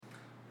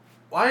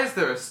Why is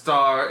there a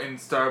star in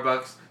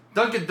Starbucks?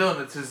 Dunkin'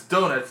 Donuts is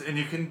donuts and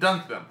you can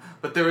dunk them,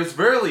 but there is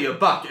rarely a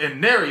buck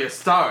and nary a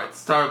star at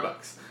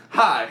Starbucks.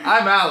 Hi,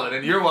 I'm Alan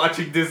and you're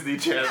watching Disney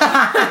Channel.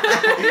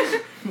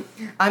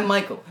 I'm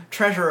Michael,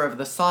 treasurer of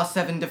the Saw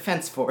 7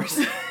 Defense Force.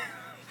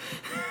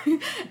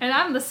 And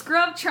I'm the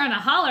scrub trying to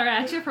holler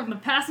at you from the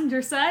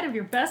passenger side of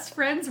your best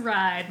friend's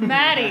ride,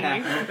 Maddie.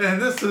 And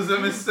this was a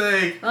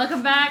mistake.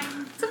 Welcome back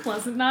to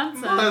Pleasant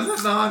Nonsense.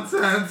 That's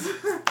nonsense.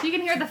 You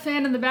can hear the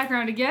fan in the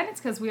background again.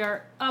 It's because we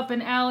are up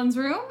in Alan's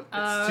room.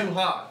 It's too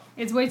hot.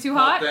 It's way too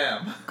hot. Oh,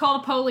 damn. Call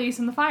the police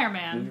and the Move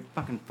fireman. your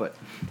fucking foot.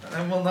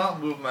 I will not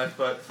move my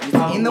foot.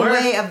 In the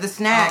way of the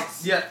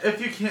snacks. Yeah,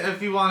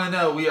 if you want to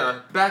know, we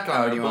are back on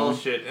our do you want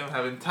bullshit and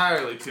have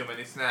entirely too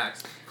many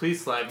snacks. Please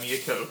slide me a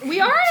Coke. We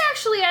aren't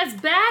actually as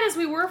bad as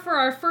we were for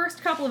our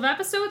first couple of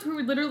episodes. We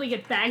would literally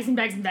get bags and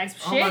bags and bags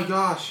of shit. Oh my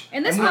gosh.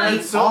 And this And we one,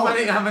 ate So all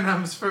many of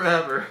M&Ms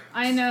forever.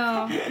 I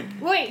know.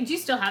 Wait, do you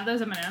still have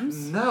those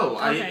M&Ms? No,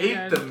 I Okay,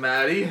 ate good. them,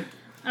 Maddie.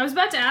 I was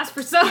about to ask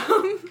for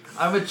some.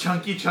 I'm a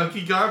chunky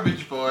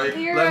garbage boy.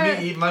 You're Let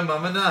a- me eat my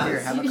mama Here,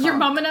 nuts. have a Your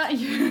cock. mama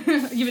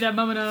give it up,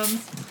 mama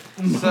nums.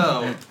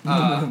 So,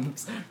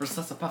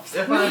 Resuscipuffs.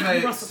 if I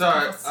may Russell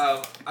start,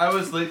 Puffs. I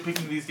was late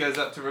picking these guys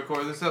up to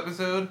record this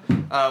episode.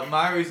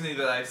 My reasoning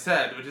that I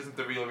said, which isn't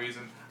the real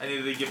reason, I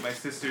needed to give my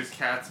sister's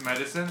cat's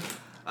medicine.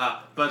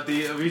 But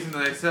the reason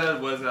that I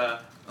said was,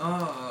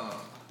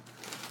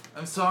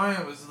 I'm sorry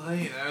I was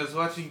late. I was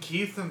watching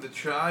Keith and the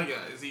Try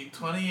Guys eat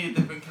 28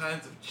 different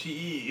kinds of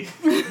cheese.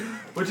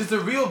 Which is a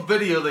real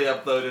video they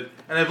uploaded,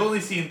 and I've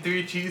only seen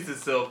 3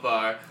 cheeses so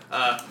far.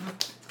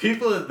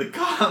 People in the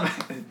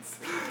comments,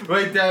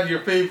 write down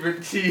your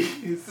favorite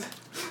cheese.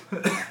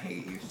 I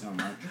hate you so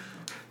much.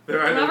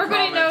 There are no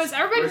Everybody comments. knows.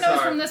 Everybody We're knows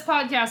sorry. from this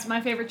podcast.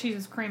 My favorite cheese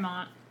is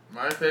Cremant.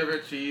 My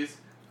favorite cheese,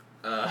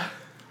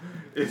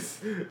 is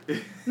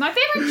My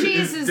favorite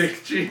cheese is.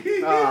 dick cheese.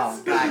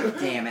 Oh, god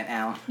damn it,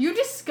 Al. You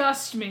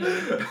disgust me.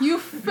 You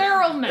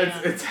feral man.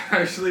 It's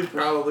actually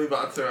probably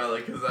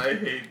mozzarella because I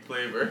hate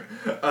flavor.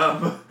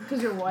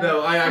 Because you're white.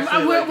 No, I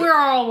actually like- we're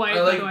all white. I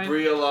by the way. like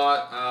brie a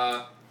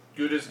lot.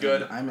 Good is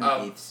good. I'm an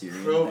 8th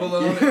series.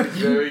 Provolone thank is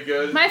you. very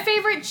good. My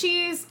favorite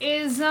cheese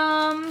is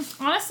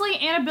honestly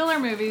Anna Biller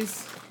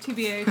movies.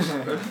 TBH.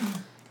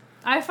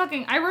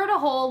 I wrote a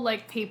whole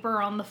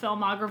paper on the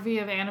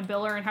filmography of Anna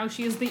Biller and how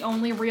she is the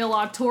only real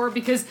auteur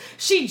because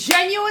she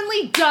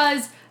genuinely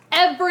does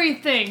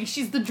everything.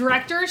 She's the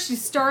director. She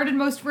starred in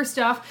most of her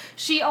stuff.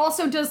 She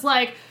also does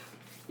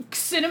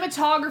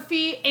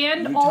cinematography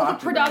and You all the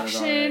talked about it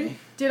production. already.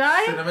 Did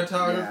I?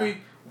 Cinematography,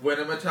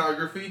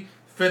 winematography,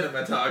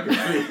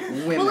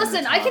 cinematography. Well,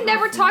 listen, I can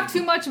never talk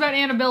too much about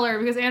Anna Biller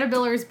because Anna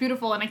Biller is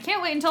beautiful, and I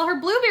can't wait until her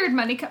Bluebeard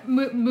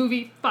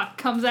movie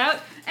comes out.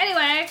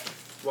 Anyway,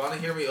 Want to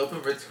hear me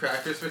open Ritz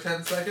crackers for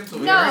 10 seconds? No.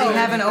 We already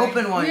have an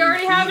open one. We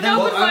already have an heathen.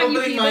 open Well, I'm one, you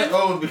opening my heathen.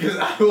 own because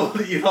I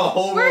will eat a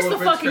whole where's roll the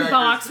of Ritz fucking crackers.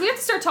 box? We have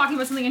to start talking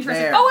about something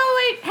interesting. There.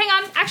 Oh, wait, hang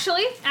on.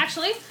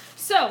 Actually.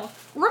 So,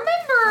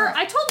 remember,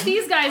 I told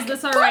these guys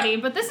this already,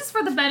 but this is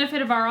for the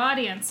benefit of our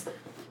audience.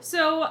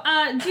 So,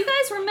 do you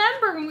guys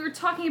remember when we were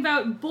talking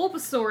about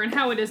Bulbasaur and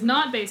how it is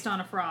not based on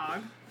a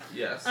frog?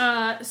 Yes.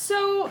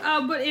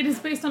 But it is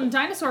based on a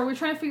dinosaur. We're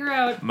trying to figure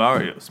out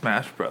Mario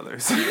Smash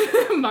Brothers.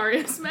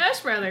 Mario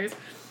Smash Brothers.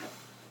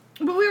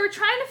 But we were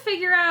trying to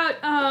figure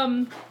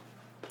out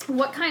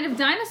what kind of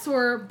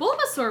dinosaur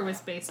Bulbasaur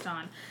was based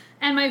on.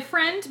 And my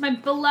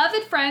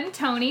beloved friend,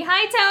 Tony.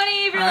 Hi,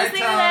 Tony, if you're Hi,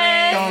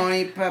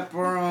 listening to this. Tony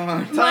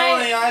Pepperoni.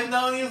 Tony, I've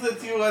known you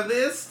since you were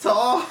this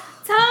tall.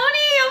 Tony,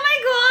 oh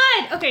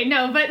my god! Okay,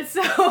 no, but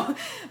so,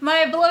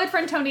 my beloved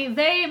friend Tony,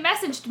 they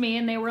messaged me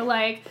and they were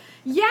like,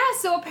 yeah,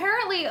 so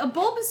apparently a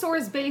Bulbasaur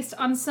is based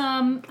on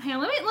some... Hang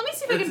on, let me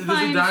see if I can There's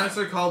find... a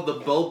dinosaur called the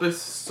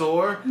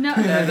Bulbasaur. No.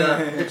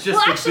 And it's just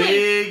Well, a actually-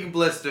 big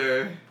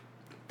blister.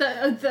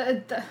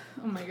 The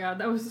oh my god,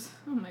 that was,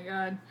 oh my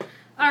god.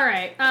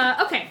 Alright,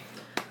 okay.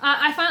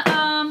 I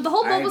found, the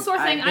whole Bulbasaur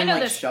thing, I've been, I know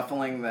this.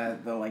 shuffling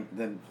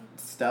the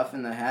stuff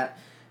in the hat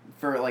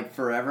for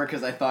forever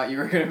because I thought you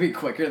were gonna be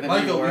quicker than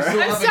Michael, you we were.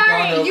 still I'm haven't gone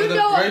sorry, over you the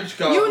know, bridge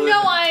goblin. you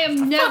know I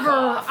am never,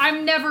 off.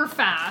 I'm never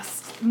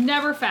fast.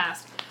 Never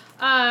fast.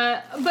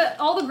 But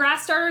all the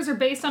grass starters are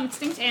based on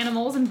extinct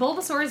animals, and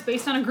Bulbasaur is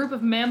based on a group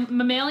of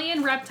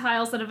mammalian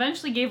reptiles that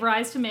eventually gave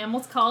rise to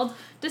mammals called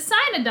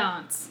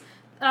Dicynodonts.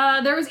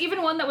 There was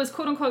even one that was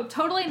quote-unquote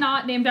totally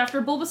not named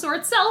after Bulbasaur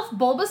itself,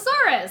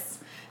 Bulbasaurus.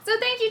 So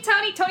thank you,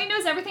 Tony. Tony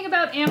knows everything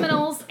about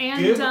aminals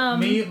and, Give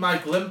me my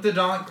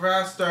Glyptodont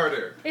grass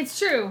starter. It's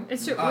true.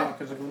 It's true.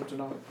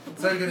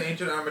 It's like an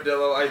ancient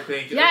armadillo, I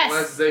think. Yes.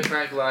 Unless they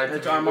Frank lied to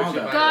It's me, which he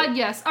Armando. might God, have.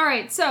 yes.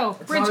 Alright, so,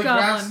 It's Bridge not a grass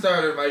Goblin.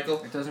 starter,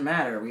 Michael. It doesn't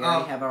matter. We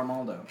already have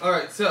Armaldo.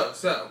 Alright, so.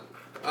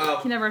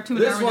 You never have too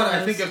many This one, I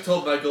armadillos. think I've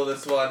told Michael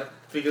this one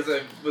because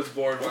I was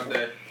bored one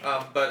day.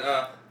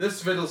 But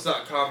this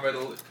riddles.com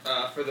riddle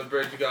for the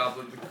Bridge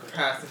Goblin to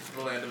pass into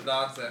the land of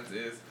nonsense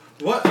is,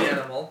 what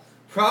animal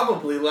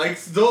probably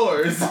likes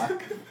doors?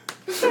 Fuck.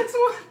 That's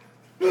what...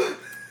 I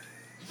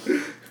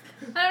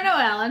don't know,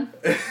 Alan.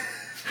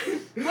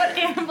 What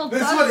animal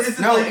This does? one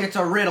isn't No, like, it's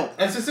a riddle.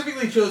 I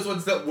specifically chose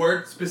ones that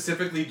weren't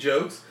specifically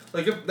jokes.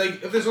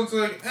 If there's ones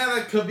like,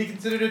 that could be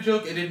considered a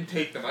joke, I didn't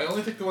take them. I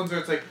only took the ones where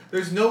it's like,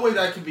 there's no way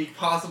that could be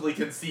possibly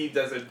conceived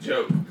as a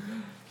joke.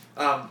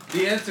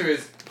 The answer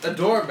is a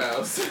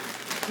dormouse.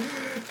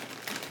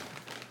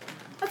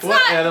 That's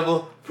What not.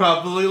 animal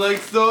probably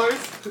likes doors?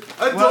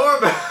 A Well,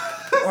 dormouse.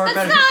 Or That's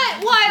better,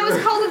 not why it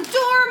was called a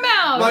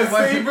dormouse. My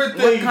what, favorite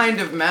what thing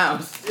kind of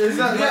mouse? is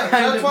that, what yeah,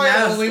 kind that's of why it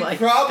mouse only likes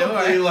probably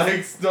doors?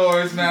 likes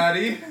doors,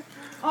 Maddie.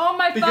 Oh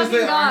my Because fucking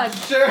they god! aren't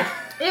sure.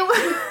 It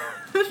was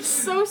it's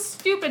so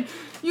stupid.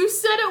 You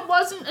said it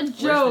wasn't a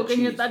joke, and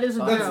yet cheese? that is a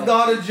That's That's joke.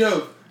 not a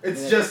joke.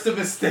 It's Yeah. just a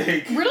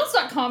mistake.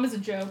 Riddles.com is a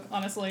joke,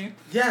 honestly.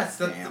 Yes,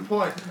 that's Damn. the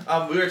point.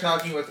 We were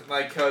talking with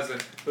my cousin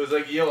who was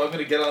like, "Yo, I'm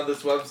gonna get on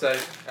this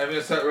website. I'm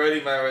gonna start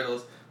writing my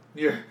riddles.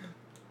 You're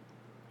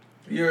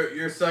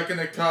stuck in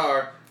a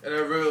car in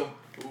a room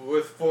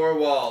with 4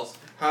 walls.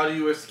 How do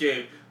you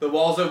escape? The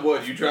walls are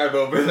wood. You drive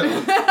over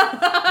them."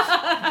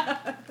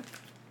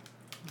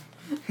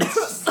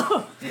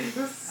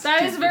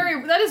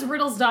 That is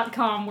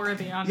riddles.com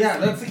worthy, honestly. Yeah,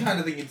 that's the kind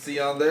of thing you'd see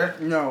on there.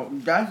 No,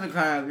 that's the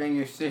kind of thing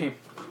you see.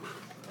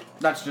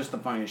 That's just the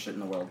funniest shit in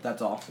the world.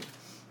 That's all.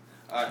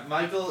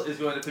 Michael is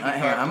going to pick.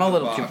 I'm a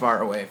little too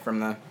far away from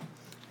the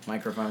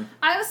microphone.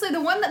 Honestly,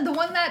 the one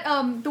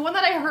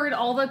that I heard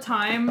all the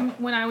time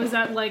when I was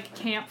at like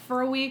camp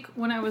for a week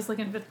when I was like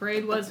in 5th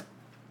grade was,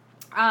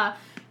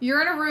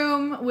 you're in a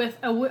room with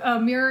a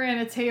mirror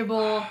and a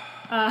table.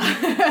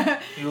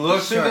 You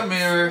look through the Sure.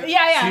 mirror.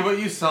 Yeah. See what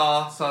you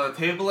saw. Saw the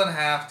table in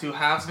half. 2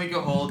 halves make a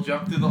hole.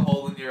 Jump through the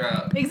hole and you're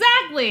out.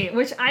 Exactly,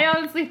 which I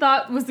honestly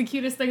thought was the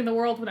cutest thing in the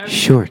world when I was in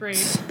 5th Shorts.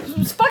 grade.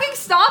 Just fucking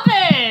stop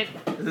it!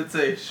 Does it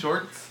say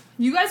shorts?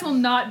 You guys will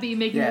not be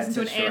making Yeah, this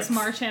into an it says shorts.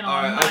 ASMR channel.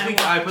 Alright, on I my think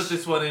I watch. put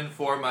this one in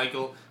for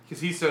Michael because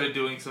he started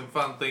doing some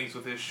fun things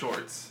with his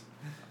shorts.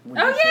 Would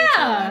Oh, you care to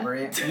yeah.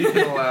 elaborate? You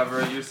can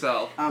elaborate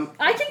yourself.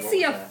 I can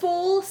see a What was that?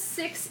 full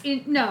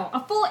a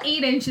full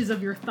 8 inches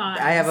of your thighs.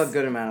 I have a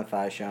good amount of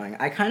thigh showing.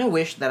 I kind of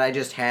wish that I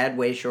just had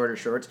way shorter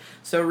shorts.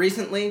 So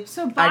recently,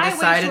 So buy I way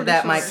decided shorter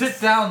that my shorts. Sit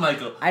down,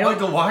 Michael. I don't-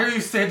 Michael, why are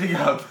you standing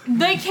up?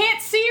 They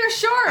can't see your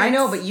shorts. I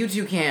know, but you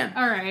two can.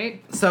 All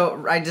right.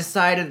 So I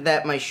decided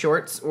that my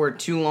shorts were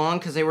too long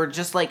because they were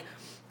just like,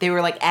 they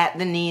were like at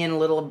the knee and a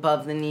little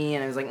above the knee,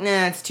 and I was like,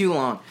 nah, it's too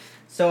long.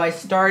 So I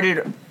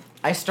started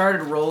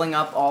rolling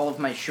up all of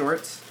my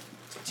shorts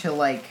to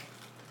like,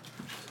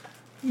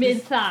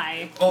 Mid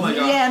thigh. Oh my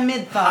god. yeah,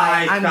 mid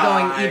thigh. High I'm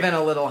thigh. going even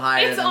a little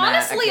higher. It's than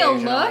honestly that a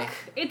occasionally. look.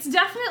 It's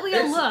definitely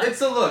a look.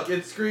 It's a look.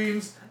 It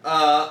screams,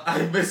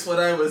 I miss when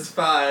I was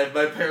 5.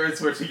 My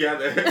parents were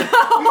together.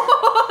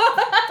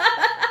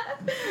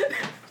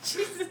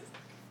 Jesus.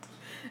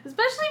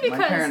 Especially because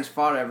My parents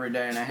fought every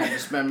day, and I had to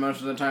spend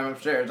most of the time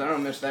upstairs. I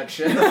don't miss that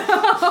shit.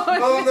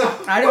 Oh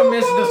no. I don't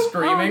miss the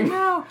screaming. Oh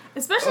no!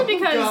 Especially Oh,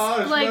 because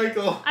gosh, like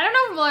Michael. I don't know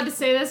if I'm allowed to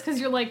say this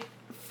because you're like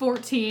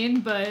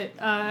 14, but He's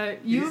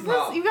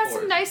not you got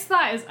some 14. nice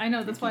thighs. I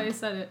know that's why I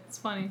said it. It's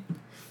funny.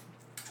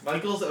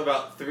 Michael's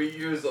about 3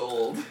 years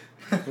old.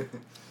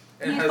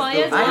 And He has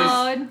fires the voice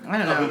loud. I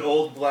don't of an know.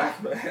 old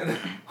black man.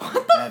 What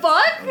the That's a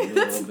fuck? little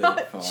That's bit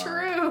not far.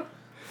 true.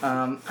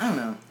 I don't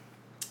know.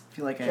 I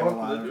feel like I have a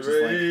lot of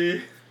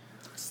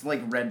just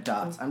like red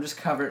dots. I'm just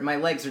covered. My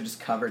legs are just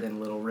covered in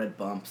little red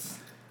bumps.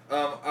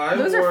 I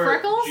Those are wore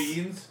freckles?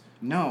 jeans.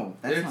 No,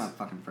 that's It's- not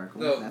fucking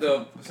freckles. No, That's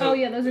no. So, Oh,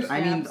 yeah, those are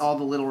I mean scabs. all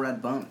the little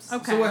red bumps.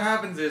 Okay. So what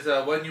happens is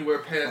when you wear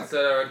pants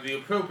that are the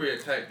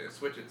appropriate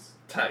tightness, which is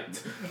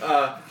tight,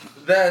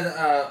 then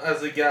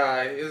as a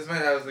guy, this might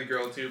happen as a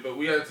girl too, but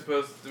we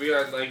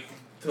aren't like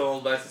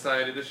told by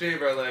society to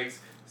shave our legs,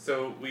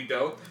 so we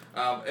don't.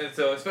 And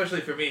so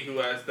especially for me, who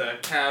has the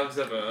calves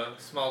of a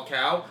small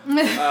cow,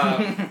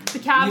 The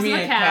calves You and mean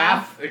the a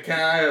calf.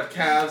 I have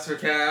calves for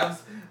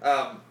calves.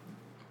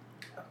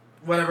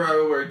 Whenever I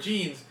would wear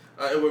jeans,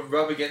 it would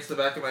rub against the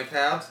back of my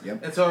calves,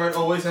 Yep. and so I would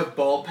always have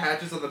bald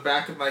patches on the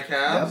back of my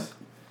calves.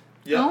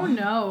 Yep. Oh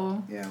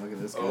no. Yeah, look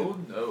at this guy. Oh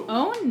no.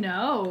 Oh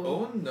no.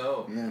 Oh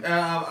no.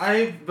 Yeah.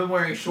 I've been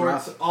wearing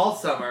shorts Rough. all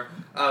summer.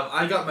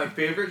 I got my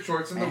favorite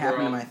shorts in It the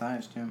happened to world. my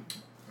thighs too.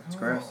 It's Oh.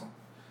 gross.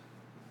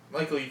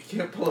 Michael, you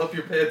can't pull up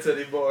your pants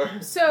anymore.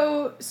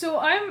 So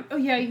I'm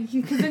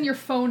because then your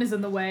phone is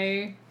in the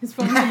way. His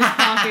phone's in his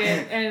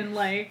pocket and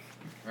like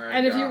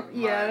And if got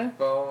you- yeah. my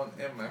phone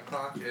in my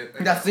pocket.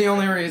 That's the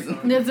only reason.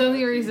 that's the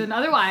only reason.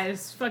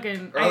 Otherwise,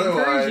 fucking I Otherwise-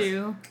 encourage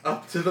you.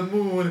 Up to the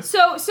moon.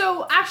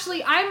 So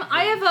actually I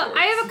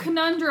have a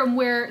conundrum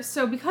where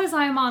because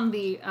I'm on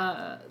the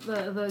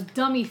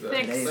dummy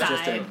thick Today's side.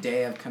 just a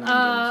day of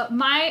conundrums.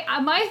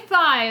 My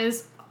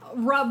thighs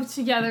rub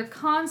together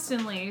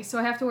constantly, so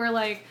I have to wear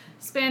like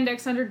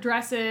spandex under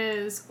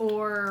dresses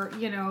or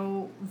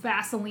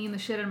Vaseline the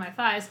shit in my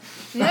thighs.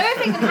 The other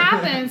thing that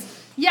happens,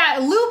 Yeah,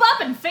 lube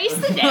up and face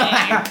the day.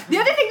 The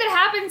other thing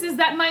that happens is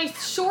that my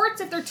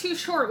shorts, if they're too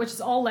short, which is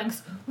all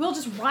lengths, will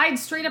just ride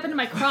straight up into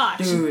my crotch.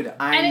 Dude,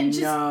 I know. And it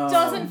just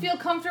doesn't feel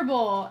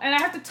comfortable. And I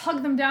have to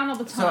tug them down all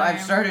the time. So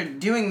I've started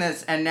doing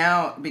this, and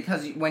now,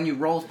 because when you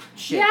roll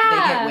shit, Yeah.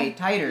 they get way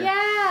tighter.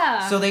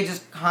 Yeah. So they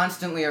just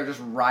constantly are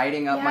just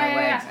riding up my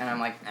legs, and I'm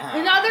like, ah.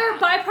 Another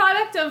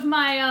byproduct of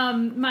my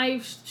my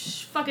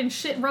fucking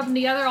shit rubbing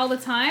together all the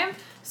time.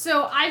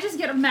 So I just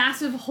get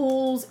massive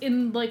holes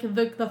in like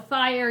the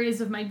thigh areas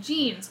of my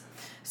jeans.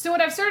 So what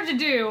I've started to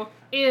do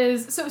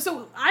is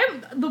so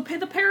I'm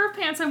the pair of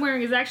pants I'm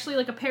wearing is actually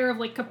like a pair of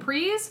like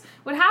capris.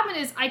 What happened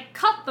is I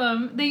cut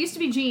them. They used to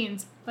be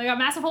jeans. I got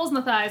massive holes in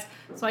the thighs,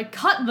 so I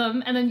cut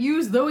them and then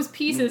used those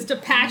pieces to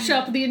patch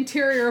up the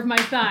interior of my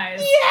thighs.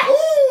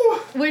 Yes!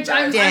 Which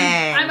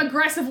I'm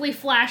aggressively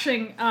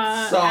flashing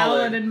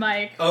Alan and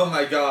Mike. Oh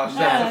my gosh,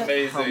 that's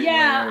amazing.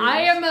 Yeah,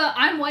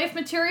 I'm wife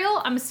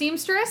material. I'm a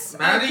seamstress.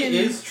 Maddie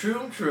is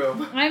Troom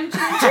Troom. I'm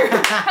Troom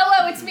Troom.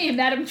 Hello, it's me,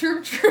 Madam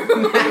Troom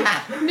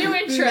Troom. New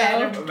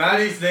intro.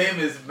 Maddie's name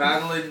is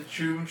Madeline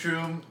Troom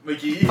Troom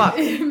McGee. Fuck.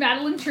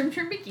 Madeline Troom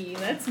Troom McGee.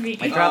 That's me.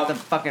 I dropped the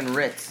fucking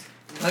Ritz.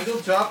 Michael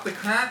dropped the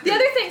crack. The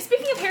other thing,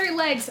 speaking of hairy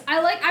legs,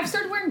 I've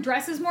started wearing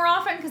dresses more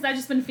often because I've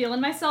just been feeling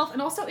myself,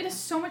 and also it is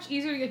so much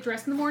easier to get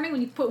dressed in the morning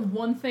when you put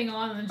one thing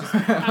on and then just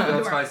out the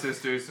That's door. my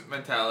sister's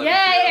mentality.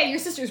 Yeah, your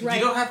sister's right.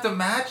 You don't have to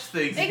match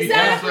things.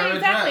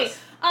 Exactly.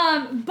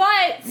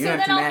 But You so don't have then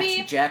to I'll match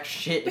be. jack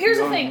shit. But here's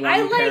if the you thing, own I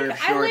one pair like- of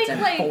shorts I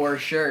and like- 4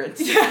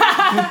 shirts.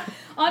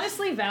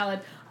 Honestly, valid.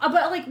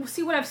 But like,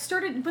 see what I've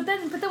started. But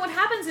then what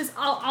happens is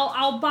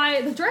I'll buy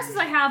the dresses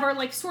I have are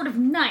like sort of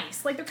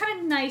nice, like they're kind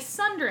of nice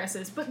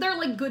sundresses, but they're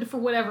like good for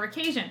whatever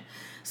occasion.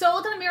 So I'll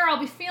look in the mirror, I'll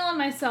be feeling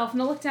myself,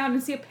 and I'll look down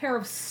and see a pair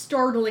of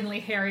startlingly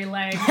hairy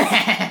legs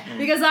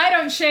because I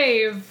don't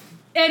shave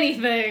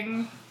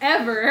anything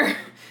ever.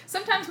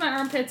 Sometimes my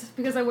armpits,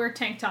 because I wear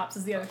tank tops,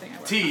 is the other thing I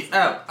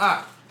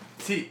wear.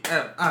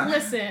 TMI.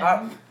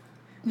 Listen.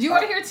 Do you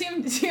want to hear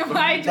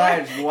TMI?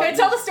 That is Can what I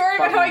tell the story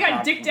about how I fucking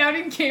got dicked down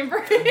in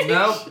Cambridge?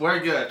 Nope, we're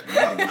good.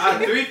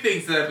 3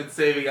 things that I've been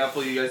saving up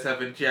while you guys have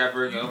been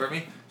jabbering over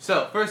me.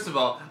 So, first of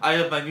all, I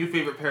have my new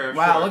favorite pair of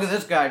Wow, shorts. look at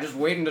this guy just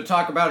waiting to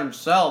talk about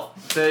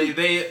himself.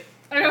 They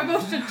I know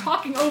most of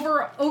talking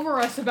over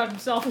us about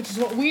himself, which is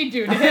what we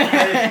do to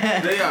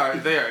him.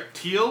 they are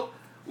teal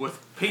with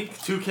pink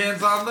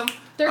toucans on them.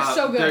 They're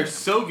so good. They're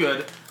so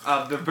good.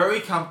 They're very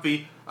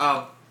comfy.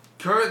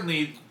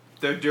 Currently,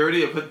 they're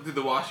dirty. I put them through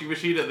the washing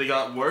machine and they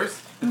got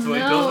worse. And so I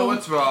don't know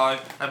what's wrong.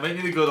 I might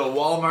need to go to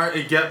Walmart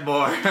and get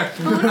more.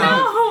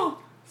 Oh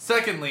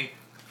Secondly,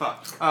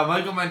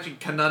 Michael mentioned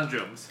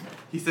conundrums.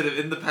 He said it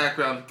in the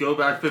background. Go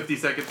back 50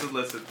 seconds and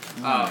listen.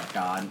 Oh my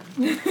god.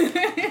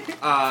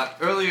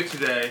 Earlier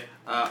today,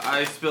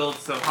 I spilled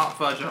some hot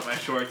fudge on my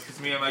shorts because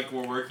me and Mike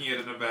were working at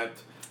an event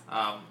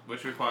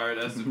which required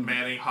us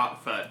manning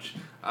hot fudge.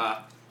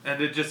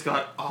 And it just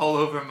got all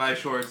over my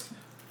shorts,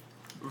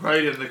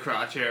 right in the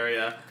crotch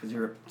area. Because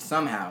you're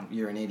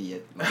an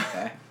idiot like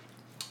that.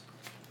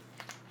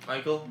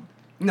 Michael?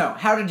 No,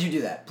 how did you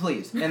do that?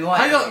 Please,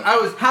 I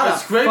was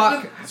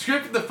fuck?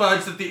 scraping the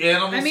fudge that the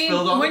animals I mean,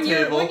 spilled on the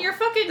table. when you're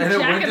fucking and it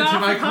went jacking into off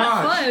my with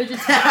hot crotch. fudge,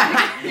 it's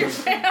fine in your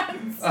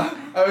pants.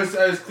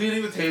 I was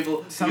cleaning the table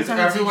because Sometimes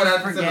everyone you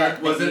at just this forget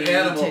event was that an you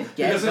animal. need to He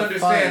get doesn't the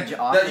understand fudge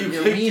off that of you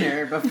your take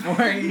wiener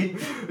before you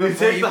you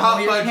take the hot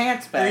pull your fudge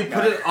pants and back you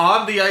put up. it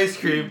on the ice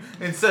cream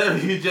instead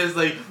of you just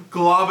like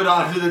glob it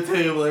onto the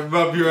table and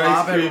rub your Glob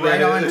ice it cream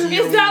right in onto it.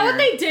 your Is that wiener. what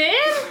they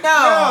did? No!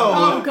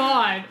 Oh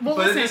God! Well,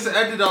 But it just listen,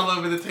 ended all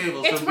over the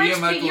table, it's so me rich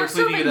and Michael people. You're were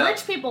cleaning serving it up.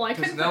 rich people. I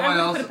Because couldn't no one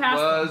else put it past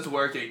them. was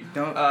working.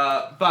 Don't-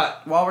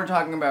 But While we're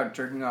talking about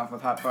jerking off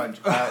with hot fudge,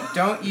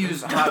 don't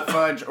use hot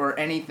fudge or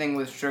anything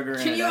with sugar in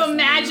it. Can you as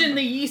imagine lube.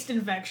 the yeast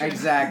infection?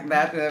 Exact.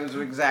 That was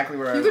exactly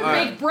where I You was could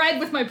going. make bread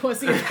with my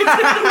pussy.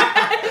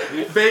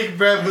 bake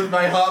bread with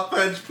my hot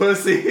fudge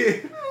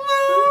pussy.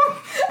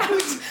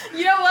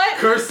 You know what?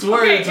 Curse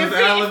words with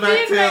Alan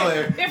Mac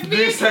Taylor. If New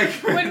me,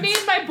 segment. when me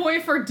and my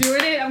boyfriend are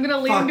doing it, I'm gonna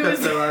lean Fuck, into that's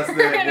his their last ear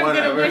name, and I'm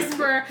gonna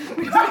whatever. whisper.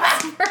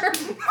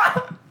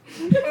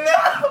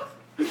 No!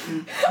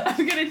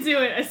 I'm gonna do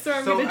it. I swear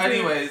I'm So gonna do it.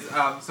 anyways,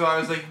 so I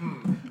was like,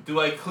 do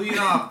I clean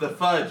off the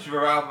fudge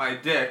around my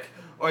dick,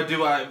 or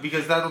do I,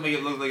 because that'll make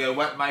it look like I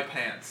wet my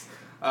pants,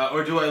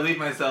 or do I leave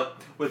myself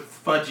with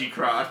fudgy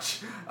crotch?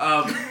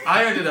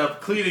 I ended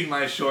up cleaning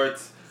my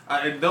shorts,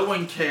 and no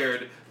one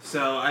cared,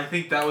 so I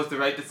think that was the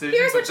right decision,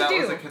 Here's but what you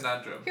that do. was a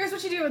conundrum. Here's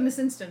what you do in this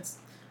instance.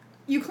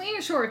 You clean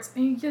your shorts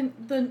and you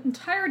get the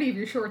entirety of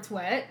your shorts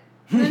wet.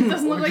 And then it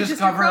doesn't look Or like just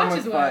just your cover 'em crotch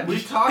with is wet. fudge.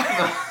 We talked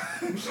about,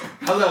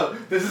 hello,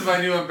 this is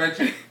my new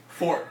invention,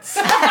 forts.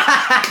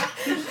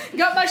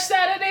 Got my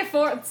Saturday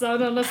forts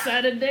on a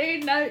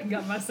Saturday night.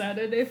 Got my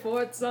Saturday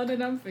forts on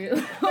and I'm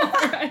feeling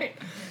alright.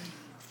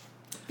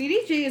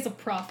 BDG is a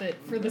prophet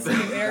for this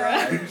new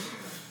era.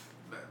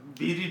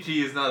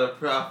 BDG is not a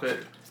prophet.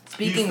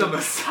 He's Speaking the of-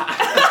 Messiah.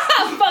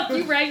 Fuck,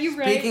 you right.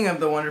 Speaking of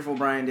the wonderful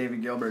Brian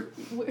David Gilbert,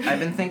 I've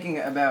been thinking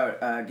about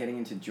getting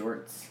into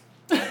jorts.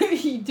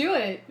 You do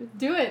it.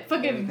 Do it.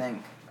 What do you Fucking.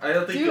 think? I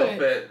don't think Do you'll it.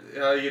 fit.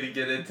 How are you gonna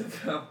get into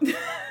them?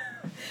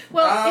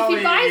 Well, if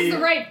he buys Owie. the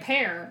right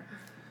pair.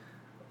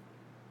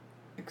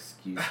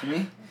 Excuse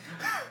me.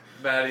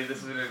 Maddie, this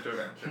is an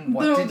intervention.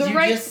 What The did you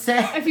right- just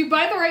say? If you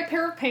buy the right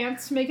pair of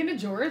pants to make into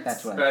jorts.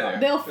 That's what I Better. thought.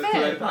 They'll That's what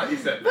I fit. thought you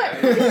said, But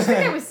Maddie. what did you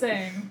think I was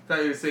saying? I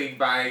thought you were saying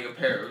buying a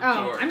pair of Oh,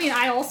 jorts. I mean,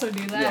 I also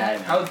do that. Yeah, I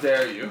know. How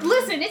dare you?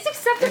 Listen, it's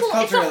acceptable. It's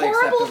It's, a culturally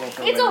horrible. acceptable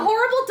for It's a women.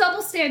 horrible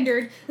double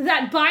standard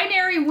that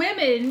binary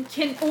women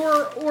can,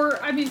 or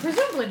I mean,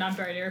 presumably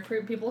non-binary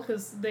people,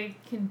 because they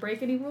can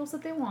break any rules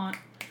that they want.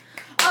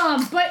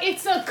 But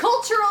it's a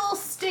cultural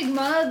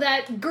stigma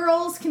that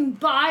girls can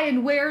buy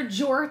and wear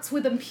jorts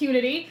with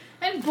impunity,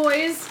 and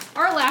boys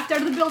are laughed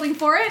out of the building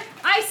for it.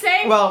 I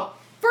say, Well,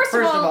 first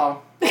of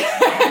all,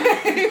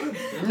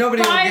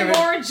 nobody will buy give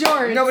more a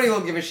jorts. nobody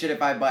will give a shit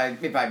if I buy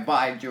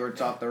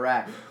jorts off the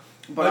rack.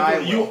 But Michael, I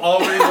will. you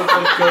already look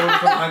like going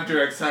from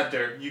Hunter x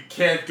Hunter. You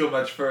can't go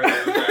much further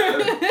than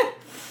that.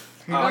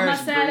 He on a wears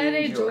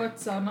Saturday green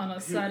jorts. jorts on a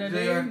Saturday.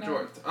 They are no.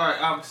 jorts.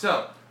 Alright,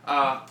 so,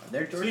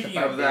 They're jorts speaking if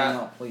I of bang that,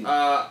 up, please.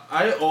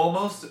 I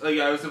almost,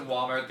 I was in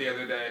Walmart the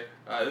other day.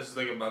 This was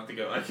like a month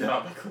ago. I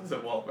cannot buy clothes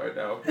at Walmart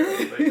now,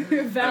 apparently.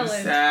 I'm Valid.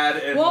 sad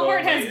and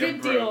Walmart has lonely good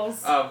and broke.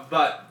 deals.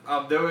 But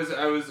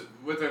I was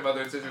with my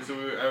mother and sister, so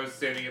I was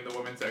standing in the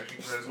women's section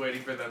because I was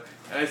waiting for them,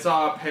 and I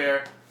saw a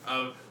pair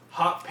of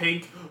hot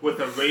pink with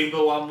a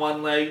rainbow on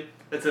one leg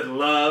that said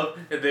love,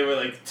 and they were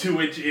like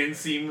 2-inch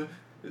inseam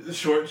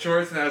short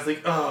shorts, and I was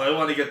like, oh, I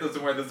want to get those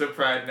and wear those at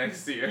Pride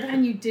next year.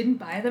 And you didn't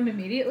buy them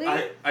immediately?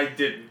 I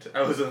didn't.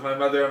 I was with my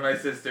mother and my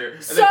sister.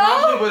 And So? they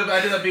probably would have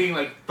ended up being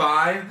like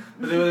fine,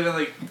 but they would have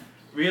been like,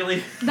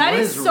 really? That What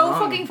is is so wrong?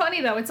 fucking funny,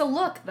 though. It's a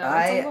look, though.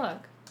 It's a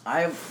look.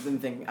 I've been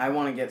thinking I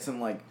want to get some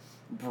like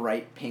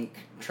bright pink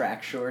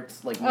track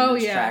shorts, like Oh,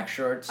 women's yeah. track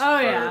shorts. Oh,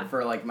 for, yeah.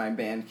 for like my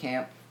band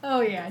camp.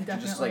 Oh, yeah,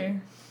 definitely. Just like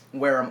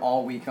wear them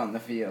all week on the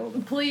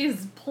field.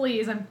 Please,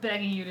 please, I'm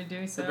begging you to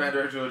do so. The band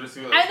director will just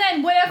be like, And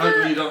then Michael, you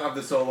whenever, don't have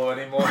the solo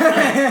anymore.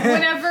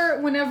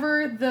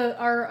 whenever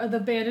the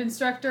band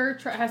instructor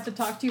has to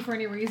talk to you for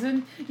any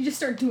reason, you just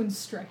start doing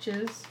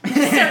stretches. You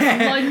just start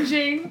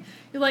lunging.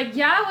 You're like,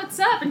 yeah, what's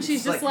up? And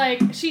she's It's just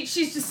like,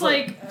 she's just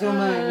like, Don't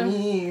mind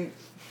me.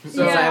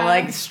 So, Yeah. I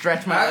like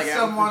stretch my as leg out,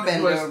 someone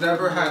bend who has over,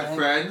 never had right?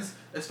 friends,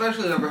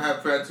 especially never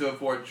had friends who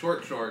have worn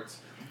short shorts,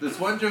 this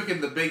one joke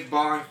in the Big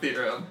Bang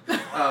Theorem,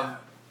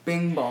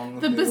 Bing bong.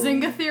 the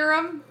Bazinga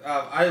theorem.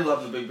 I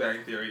love the Big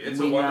Bang Theory. It's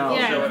a We wonderful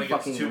know. show and it Yeah.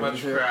 gets too much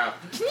Fucking crap.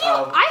 You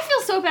know, I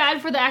feel so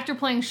bad for the actor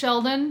playing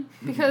Sheldon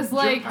because,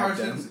 like, Jim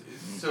Parsons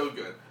is so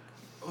good.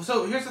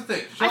 So here's the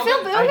thing. I feel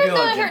Sheldon- I do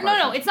like Jim no,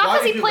 Parsons. it's not Why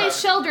because do he you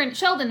plays feel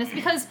Sheldon. It's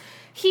because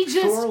he just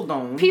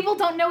Sheldon. people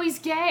don't know he's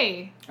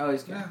gay. Oh,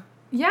 he's good. Yeah.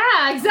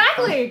 Yeah,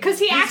 exactly. Because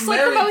he He's acts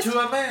like the married most. to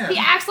a man. He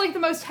acts like the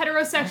most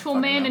heterosexual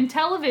fucking man know. in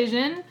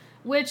television.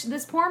 Which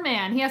this poor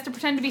man, he has to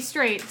pretend to be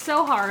straight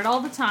so hard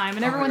all the time,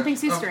 and everyone yeah.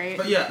 thinks he's straight.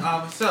 But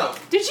yeah, so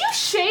Did you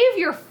shave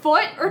your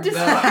foot, or does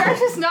No. the hair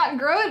just not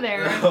grow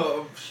there?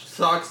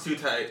 socks too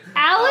tight.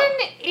 Alan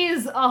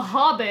is a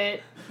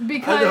hobbit I know.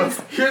 because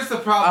Here's the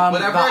problem. The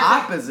Whenever I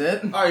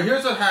opposite. take, all right,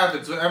 here's what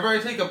happens. Whenever I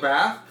take a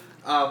bath,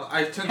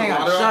 I turn Hang the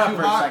on, water shut on up too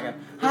for a hot.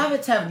 second.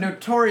 Hobbits have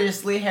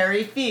notoriously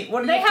hairy feet.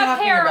 What are they you have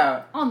talking hair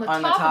about? on the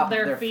top of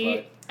their feet,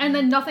 foot. and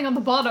then nothing on the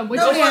bottom, which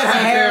Nobody is has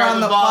hair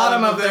on the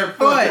bottom of their foot.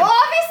 well,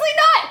 obviously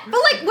not. But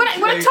like what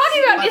I'm They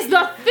talking about is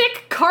suck. the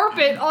thick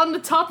carpet on the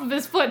top of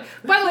his foot.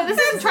 By the way, this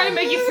isn't trying to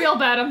make you feel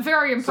bad. I'm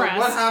very So impressed.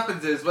 what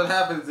happens is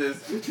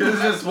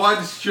there's just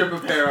one strip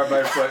of hair on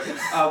my foot.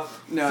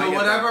 No, I So get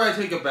whenever I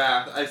take a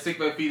bath, I stick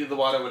my feet in the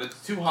water when it's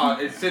too hot.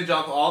 It singe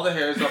off all the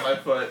hairs on my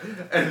foot,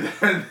 and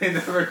then they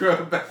never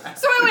grow back.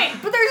 So wait,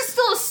 but there's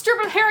still a strip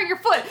of hair on your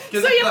foot.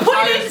 So 'Cause you it's the put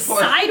it in highest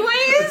point. It's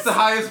sideways? the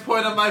highest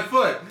point on my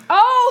foot.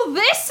 Oh,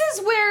 this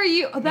is where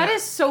you. That Yeah.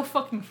 is so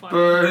fucking funny.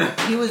 Burn.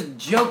 He was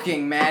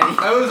joking, Maddie.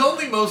 I was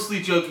only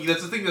mostly joking.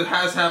 That's a thing that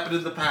has happened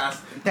in the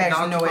past. There's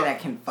Not no the- way that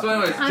can So fucking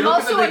anyways, happen. I'm joke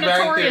also in the a Big Bang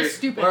notorious Theory,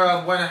 stupid. where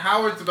when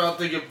Howard's about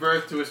to give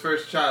birth to his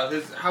first child,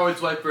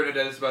 Howard's wife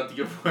Bernadette is about to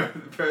give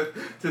birth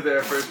to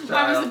their first child.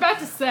 I was about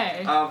to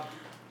say.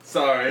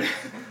 Sorry.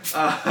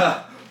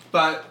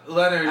 But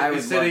Leonard I would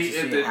is love to sitting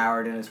in see the.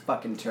 Howard in his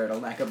fucking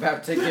turtleneck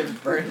about to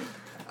give birth.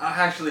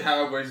 Actually,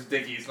 Howard wears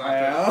Dickies, not I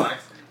know.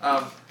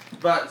 turtlenecks.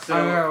 But so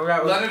I know,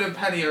 that was- Leonard and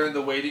Penny are in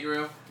the waiting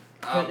room.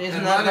 But isn't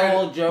and that the Leonard-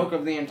 whole joke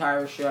of the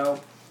entire show?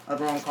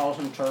 Everyone calls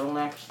them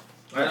turtlenecks.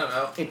 I don't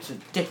know. It's a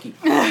dickie.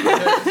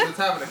 It's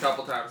happened a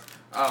couple times.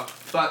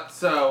 But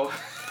so.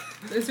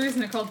 There's a reason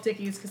they're called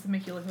Dickies because they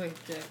make you look like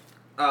a dick.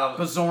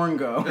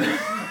 Bazorngo.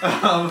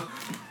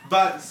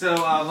 But so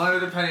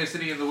Leonard and Penny are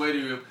sitting in the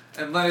waiting room,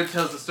 and Leonard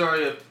tells the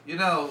story of,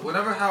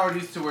 whenever Howard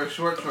used to wear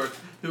short shorts,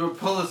 he would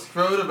pull his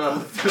scrotum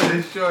out through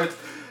his shorts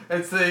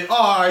and say, "Oh,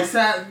 I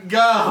sat in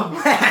gum."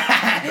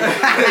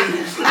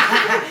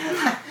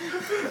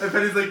 And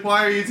Penny's like,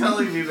 "Why are you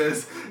telling me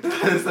this?" And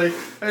it's like,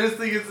 "I just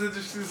think it's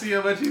interesting to see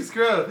how much he's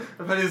grown."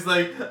 And Penny's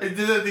like, "I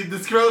didn't need the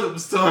scrotum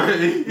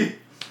story."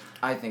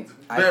 I think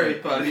Very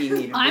think funny. we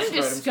needed I'm the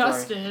scrotum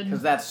disgusted.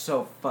 because that's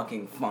so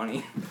fucking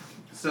funny.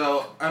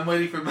 So I'm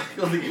waiting for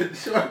Michael to get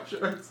short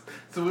shorts.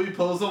 So we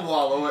pull some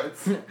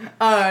Wallowitz.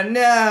 Oh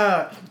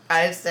no!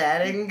 I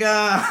said and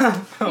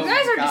gone. You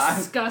guys are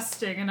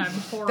disgusting, and I'm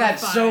horrified.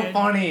 That's so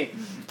funny.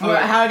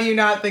 Alright. How do you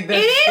not think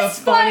that's It the is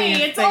funny.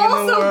 funniest It's thing in the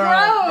also world?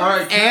 gross.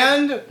 Alright,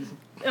 And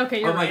Okay,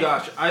 you're oh my right.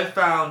 gosh, I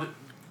found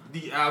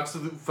the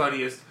absolute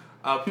funniest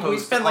post we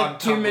spent on like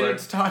 2 Tumblr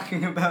minutes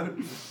talking about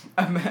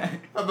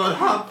about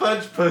hot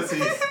fudge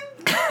pussies.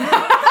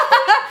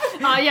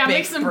 Yeah, make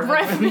Baked some bread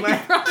bread with with my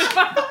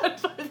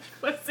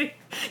pussy.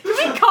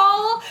 Can we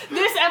call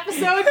this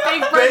episode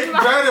Baked Bread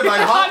Baked bread in my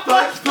hot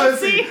fudge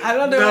pussy. I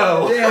don't know.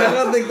 No. Yeah, I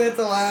don't think that's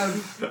allowed.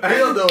 I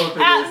don't know if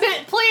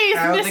it is. Please,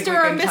 I don't think Mr. we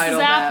or can Mrs. title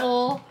that.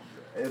 Apple.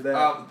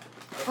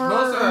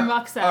 Or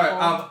Mux Apple.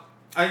 Alright,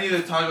 I need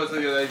to talk about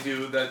something that I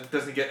do that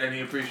doesn't get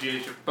any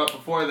appreciation. But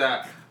before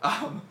that,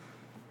 oh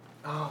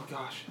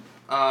gosh.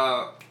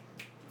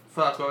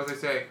 Fuck, what was I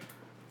saying?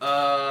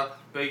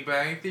 Big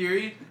Bang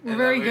Theory. We're and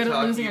very then good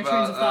at losing our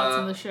trains of thoughts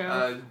on the on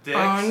show. Dicks.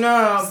 Oh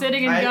no!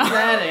 Sitting and I gone.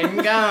 said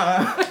and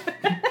gone.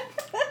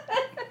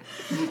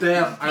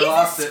 Damn, I Is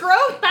lost a it.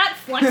 scrote that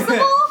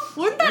flexible?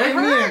 Wouldn't that What do you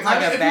mean? hurt? It's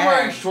like a if you're bag.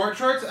 wearing short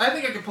shorts, I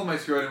think I can pull my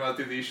scrotum out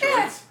through these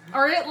shorts.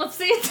 Alright, let's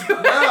see it. No.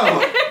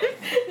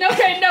 No,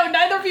 okay, no,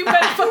 neither of you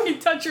better fucking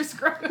touch your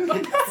scrotum.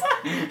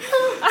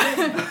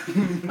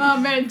 Oh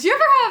man, do you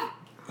ever have...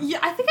 Yeah,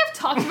 I think I've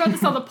talked about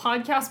this on the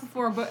podcast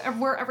before, but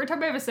every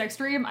time I have a sex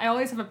dream, I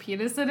always have a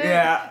penis in it.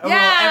 Yeah.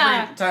 Yeah.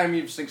 Well, every time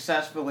you've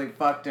successfully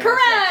fucked in a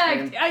sex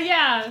Correct! dream.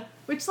 Yeah.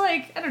 Which,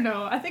 like, I don't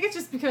know. I think it's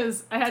just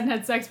because I hadn't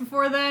had sex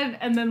before then,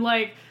 and then,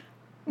 like,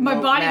 my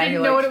No, body Maddie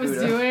didn't know what likes it was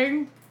Buddha.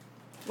 doing.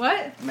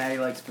 What? Maddie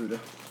likes Buddha.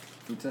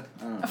 Pizza?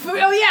 I don't know. Food?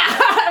 Oh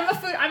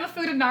yeah, I'm a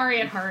foodinari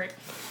at heart.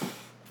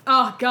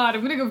 Oh god,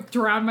 I'm gonna go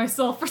drown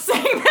myself for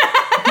saying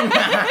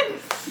that.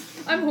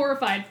 I'm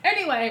horrified.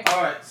 Anyway,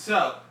 Alright,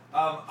 so,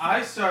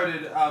 I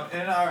started, in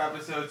our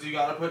episodes, you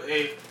gotta put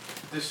a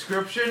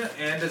description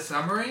and a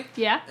summary.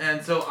 yeah.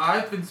 And so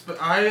I've been,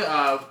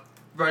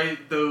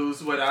 write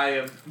those when I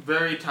am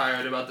very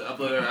tired about to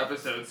upload our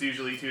episodes,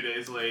 usually 2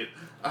 days late.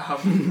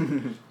 Not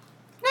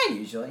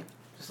usually.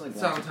 Just like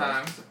once or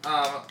twice.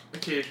 Sometimes,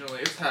 occasionally,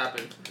 it's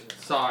happened.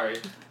 Sorry.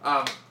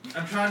 I'm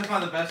trying to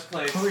find the best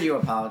place. Who are you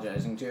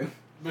apologizing to?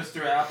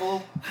 Mr.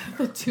 Apple,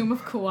 The Tomb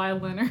of Kawhi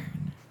Leonard.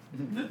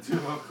 the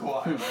Tomb of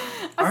Kawhi.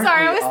 I'm Aren't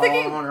sorry, we I was all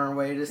thinking on our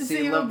way to to see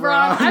see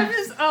LeBron.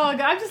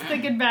 I'm just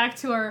thinking back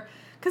to our,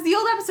 because the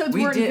old episodes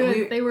We weren't did- good.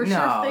 we- They were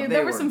no, they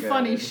there was were some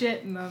funny good.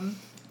 shit in them.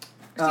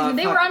 Uh,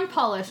 They fuck. were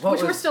unpolished, What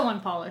which were was- still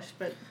unpolished,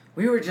 but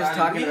We were just Johnny,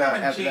 talking we about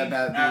haven't changed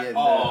the at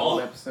all.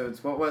 old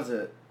episodes. What was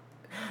it?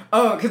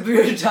 Oh, because we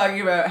were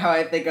talking about how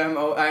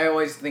I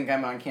always think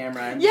I'm on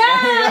camera. I'm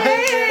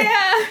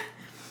yeah.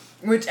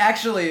 Which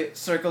actually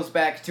circles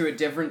back to a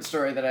different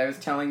story that I was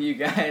telling you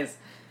guys.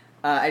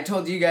 I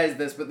told you guys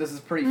this, but this is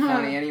pretty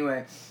funny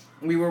anyway.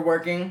 We were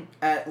working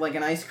at like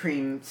an ice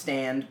cream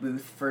stand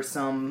booth for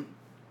some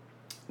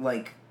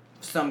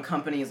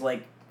company's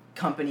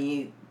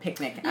company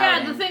picnic Yeah,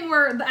 outing. the thing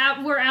where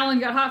Alan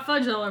got hot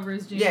fudge all over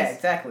his jeans. Yeah,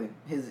 exactly.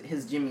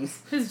 His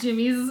jimmies. His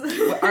jimmies.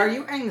 Are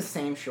you wearing the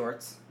same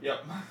shorts?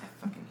 Yep. I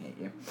fucking hate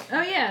you.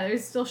 Oh yeah,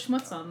 there's still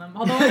schmutz on them.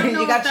 Although I don't know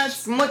you if got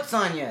that's... schmutz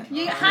on you.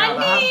 You, the hot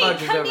honey,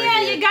 fudge is come over here,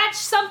 here. you got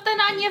something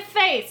on your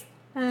face.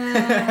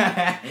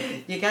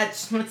 You got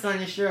schmutz on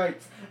your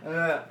shorts.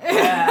 So,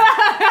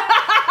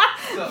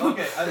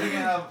 okay, I think I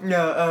have...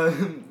 No,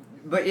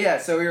 but yeah,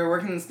 so we were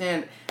working the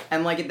stand,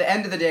 and like at the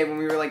end of the day when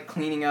we were like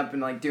cleaning up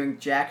and like doing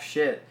jack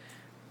shit,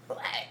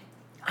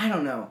 I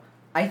don't know.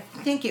 I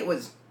think it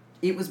was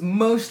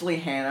mostly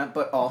Hannah,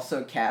 but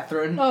also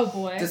Catherine. Oh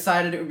boy.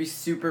 Decided it would be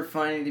super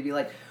funny to be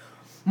like,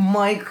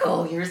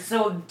 Michael, you're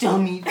so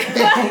dummy.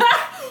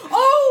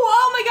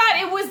 oh my god,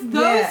 it was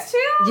those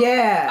two?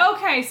 Yeah.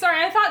 Okay,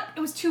 sorry, I thought it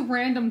was two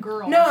random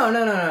girls.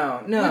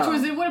 No.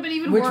 It would have been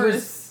even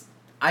worse.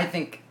 I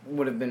think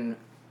would have been.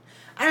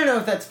 I don't know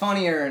if that's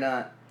funnier or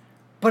not,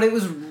 but it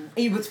was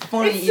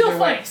funny It's still either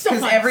funny, way. still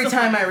Because funny, every still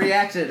time funny. I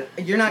reacted,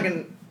 you're not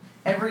gonna.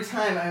 Every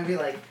time I'd be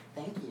like,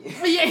 "Thank you."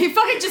 Yeah, he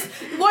fucking just...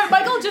 What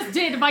Michael just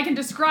did, if I can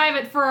describe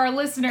it for our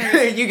listeners...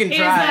 You can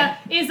try.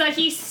 Is that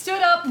he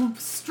stood up,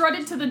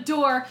 strutted to the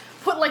door,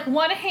 put like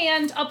one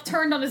hand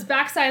upturned on his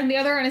backside and the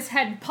other on his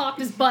head, popped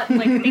his butt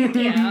like, thank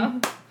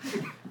you.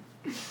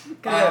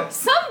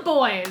 Some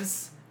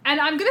boys... And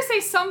I'm gonna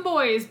say some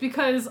boys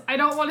because I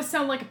don't want to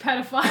sound like a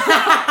pedophile.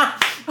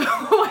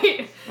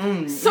 Wait.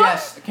 Some-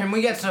 Yes. Can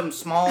we get some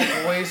small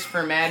boys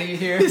for Maddie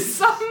here?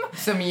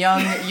 Some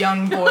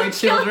young boy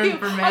children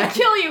for I'll Maddie.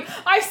 kill you.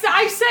 I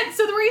said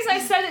so. The reason I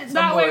said it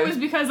that way boys. was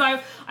because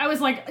I was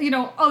like,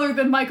 other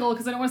than Michael,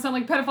 because I don't want to sound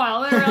like a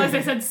pedophile. Then I realized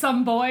I said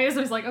some boys.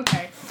 I was like,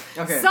 okay.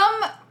 Okay.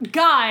 Some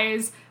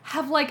guys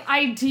have like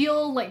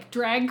ideal like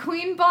drag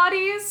queen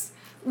bodies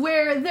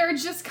where they're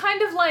just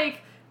kind of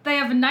like. They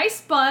have a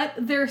nice butt.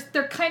 They're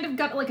kind of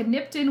got like a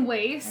nipped in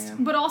waist, Yeah.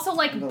 but also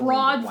like little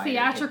broad wider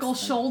theatrical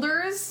hips.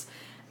 shoulders.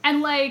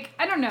 And like,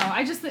 I don't know.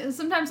 I just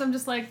sometimes I'm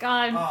just like,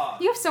 God, Aw.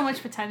 you have so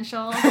much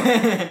potential.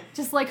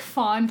 Just like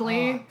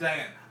fondly. Oh, dang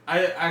it.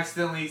 I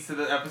accidentally said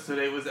that episode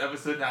 8 was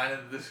episode 9 in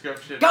the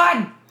description.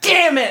 God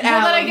damn it, Well, then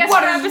I Alan! guess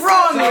What we're is episode-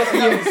 wrong So, with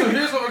no, you? so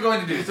here's what we're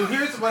going to do. So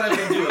here's what I've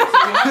been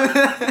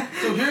doing.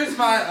 So here's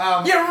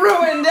my You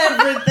ruined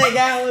everything,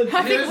 Alan.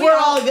 I think We're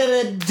all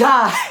gonna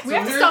die. We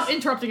have to here's- stop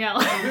interrupting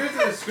Alan. So here's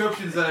the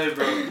descriptions that I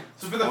wrote.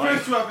 So for the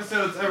first 2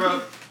 episodes, I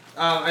wrote.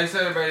 I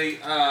said already,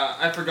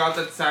 I forgot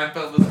that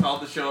Seinfeld was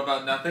called the show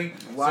about nothing.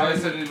 Why? So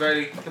I said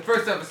already, the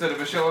first episode of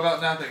a show about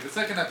nothing, the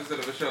second episode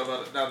of a show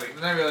about nothing.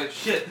 Then I realized,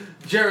 shit,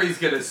 Jerry's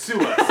gonna sue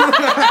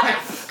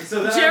us.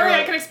 So then Jerry, I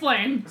wrote- can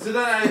explain. So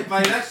then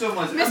my next one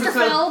was Mr. episode.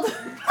 Feld.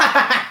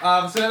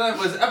 So then it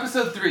was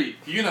episode 3.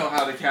 You know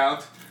how to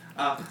count.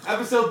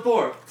 Episode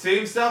 4.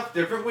 Same stuff,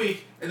 different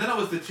week. And then it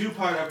was the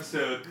 2-part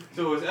episode.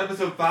 So it was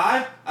episode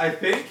 5, I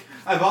think.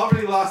 I've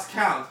already lost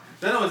count.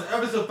 Then it was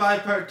episode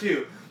 5, part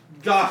 2.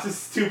 Gosh,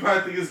 this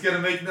 2-part thing is gonna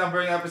make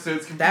numbering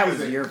episodes confusing. That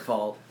was your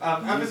fault.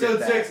 Episode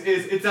did 6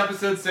 is it's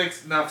episode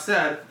 6. Enough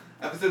said.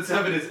 Episode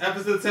 7 is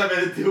episode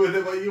 7. Do with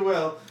it what you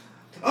will.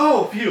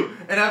 Oh, phew.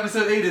 And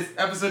episode 8 is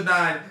episode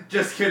 9.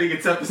 Just kidding,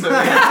 it's episode 8.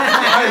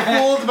 I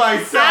fooled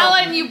myself.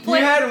 Alan, you You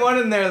played. had one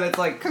in there that's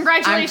like,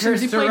 Congratulations, I'm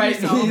cursed you to played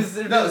write yourself. these.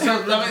 No, so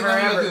let me go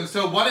forever. through them.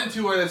 So 1 and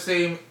 2 are the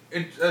same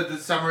in the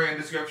summary and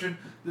description.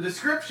 The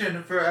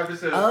description for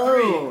episode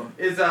Oh.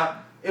 3 is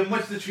in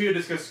which the trio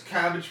discuss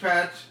Cabbage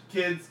Patch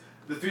Kids,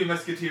 the Three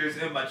Musketeers,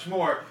 and much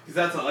more, because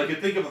that's all I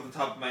could think of off the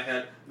top of my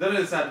head. Then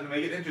I decided to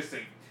make it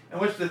interesting, in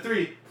which the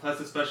 3, plus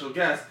a special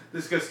guest,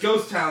 discuss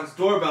ghost towns,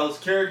 doorbells,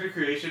 character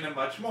creation, and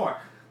much more.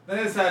 Then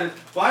I decided,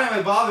 why am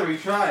I bothering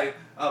trying?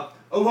 Oh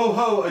ho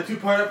ho, a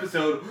 2-part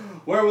episode.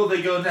 Where will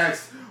they go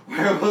next?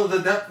 Where will the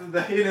depth of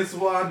the heinous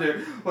wander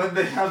when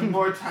they have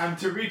more time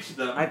to reach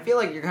them? I feel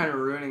like you're kind of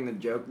ruining the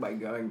joke by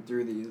going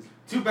through these.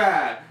 Too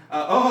bad.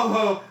 Oh ho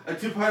ho, a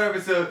 2-part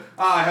episode.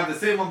 I have the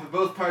same one for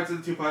both parts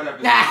of the 2-part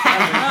episode.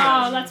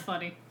 Oh, that's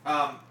funny.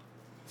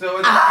 So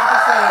in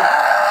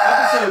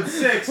episode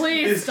 6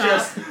 Please is stop.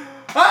 just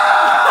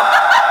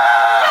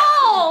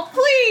No,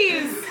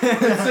 please.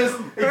 it's just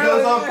it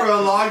goes on for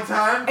a long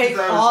time. 'cause It's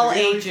I was all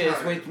really H's,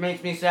 tired. which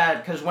makes me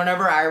sad because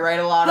whenever I write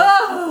a lot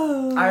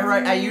of,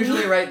 I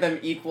usually write them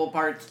equal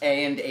parts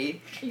A and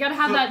H. You gotta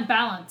have So- that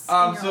balance. in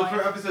your So life.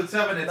 for episode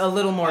 7, it's A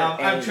little more.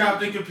 I'm A.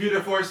 trapped in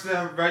computer forced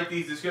to write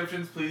these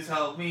descriptions. Please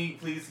help me.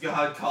 Please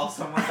God, call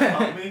someone to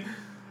help me.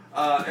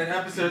 In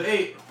episode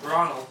 8,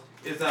 Ronald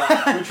is we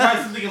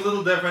tried something a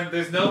little different.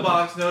 There's no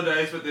box, no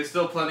dice, but there's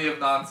still plenty of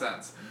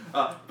nonsense.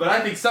 But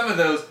I think some of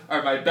those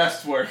are my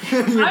best work.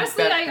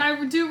 Honestly,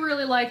 I do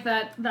really like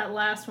that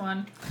last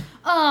one.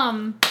 We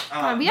have to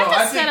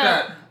I set think up.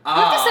 that, We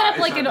have to set up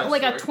is like my best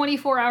a work.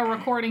 24-hour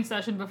recording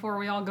session before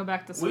we all go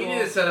back to school. We need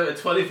to set up a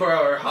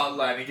 24-hour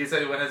hotline in case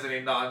anyone has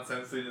any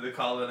nonsense they need to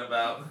call in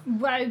about.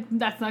 Well,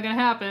 that's not gonna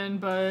happen,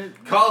 but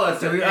Call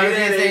us at I was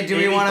gonna say, do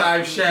we want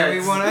 888-85 to?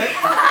 sheds.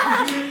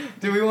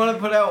 Do we want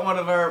to put out one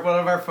of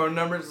our phone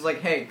numbers? It's like,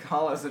 hey,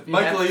 call us if you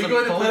Michael, have are you some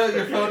going to put out bullshit.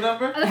 your phone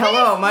number? The thing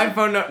Hello, is- my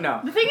phone number. No.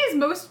 the thing is,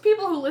 most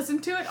people who listen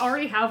to it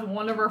already have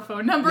one of our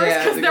phone numbers Yeah,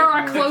 because that's a they're good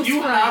our point. close If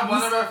you friends. have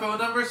one of our phone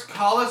numbers,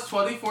 call us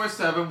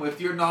 24/7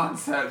 with your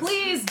nonsense.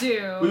 Please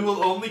do. We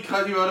will only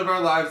cut you out of our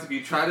lives if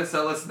you try to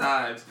sell us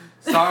knives.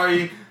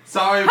 Sorry,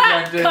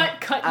 Ha! Brendan.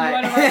 Cut you I-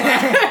 out of our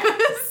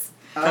lives.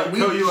 We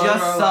Cut you out of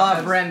just our saw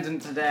lives. Brendan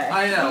today.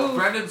 I know, Ooh.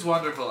 Brendan's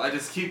wonderful. I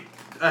just keep.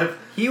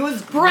 He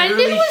was. Brendan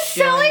literally was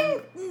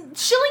selling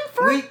shilling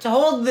for. We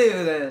told you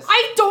this.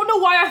 I don't know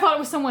why I thought it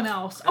was someone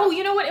else. Oh,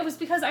 you know what? It was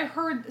because I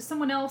heard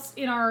someone else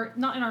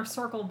not in our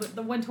circle, but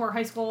that went to our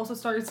high school also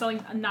started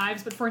selling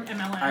knives, but for an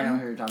MLM. I know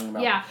who you're talking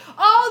about. Yeah.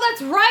 Oh,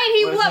 that's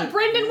right. Was it-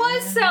 Brendan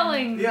was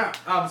selling. Yeah. So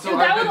No, I've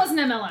that been- one wasn't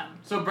MLM.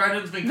 So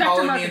Brendan's been Vector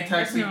calling me marketing,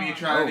 and texting me, yes,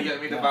 trying to no.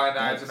 get me to Oh, buy yeah,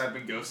 knives, yes. and I've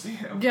been ghosting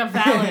him. Yeah,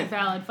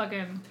 valid,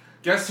 fucking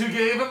Guess who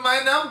gave him my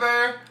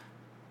number?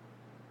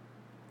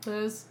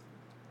 Liz.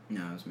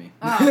 No, it was me.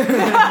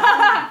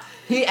 Oh.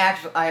 He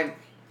actually, I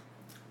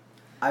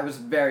was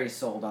very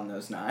sold on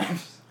those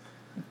knives.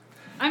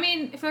 I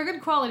mean, if they're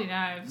good quality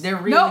knives. They're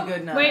really Nope,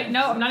 good Wait, knives.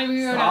 no, I'm not even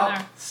gonna go down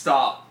there.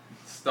 Stop.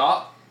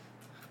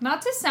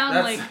 Not to sound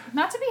That's-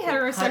 not to be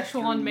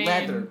heterosexual on Maine.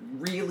 Leather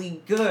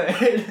really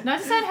good.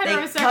 Not to sound They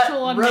heterosexual cut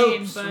on Maine,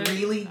 ropes but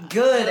really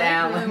good, I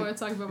Alan. really want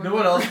to talk about You know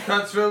what else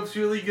cuts ropes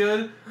really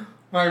good?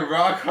 My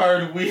rock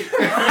hard wiener.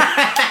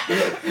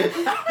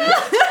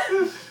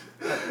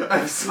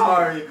 I'm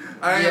sorry.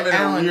 I am in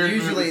Alan, a weird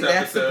mood usually this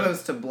that's episode.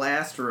 supposed to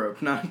blast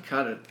rope, not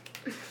cut it.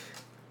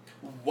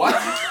 What?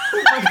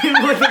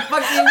 What the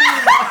fuck do you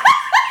mean?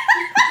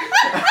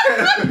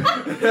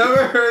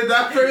 Never heard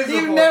that phrase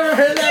before. You've never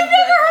heard that You've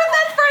never heard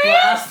that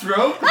Blast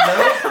rope? No.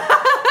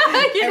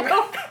 phrase? You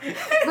know,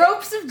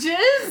 ropes of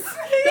jizz? Does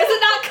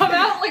it not come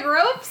out like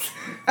ropes?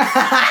 I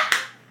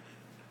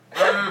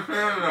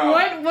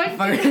What?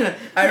 phrase?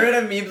 I read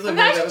a meme somewhere that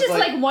Imagine was just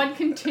like one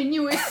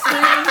continuous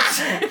stream.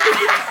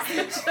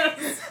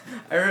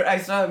 I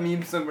saw a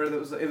meme somewhere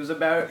that it was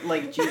about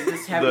like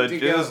Jesus having The to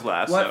go. jizz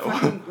lasso.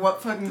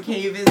 What fucking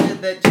cave is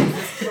it that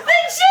Jesus? The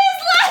jizz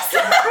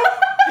lasso!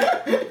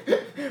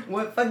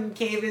 What fucking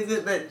cave is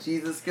it that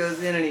Jesus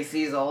goes in and he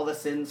sees all the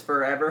sins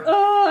forever?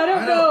 Oh, I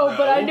don't know,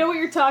 but I know. know what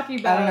you're talking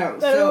about. I don't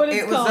know. I don't know So what it's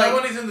it was called. Is that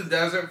when he's in the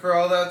desert for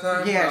all that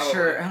time? Yeah, Probably.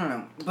 sure. I don't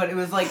know. But it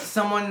was like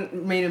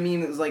someone made a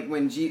meme that was like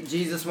when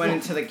Jesus went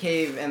into the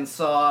cave and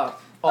saw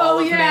all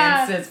of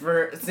man's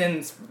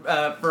sins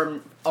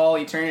from all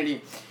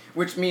eternity.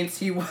 Which means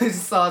he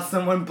saw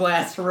someone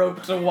blast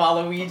rope to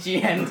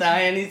Waluigi hentai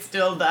and he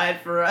still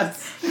died for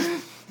us.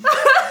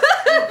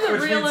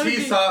 Which real means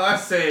he OG. saw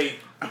us say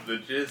the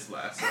jizz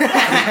last.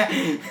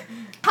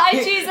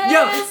 Hi, Jesus!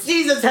 Yo,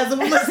 Jesus has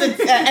listened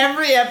to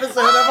every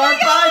episode of our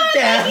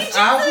podcast.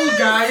 Apple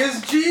guy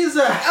is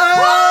Jesus.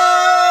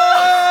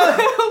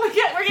 Oh! We're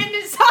getting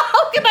into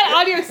look at that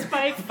audio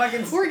spike.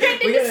 Fucking We're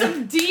getting into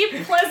some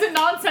deep, pleasant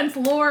nonsense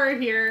lore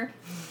here.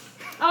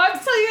 I have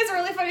to tell you guys a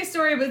really funny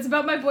story, but it's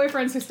about my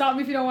boyfriend, so stop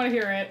me if you don't want to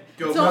hear it.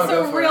 It's go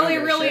also for it. I really, don't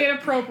give a really shit.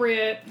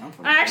 inappropriate.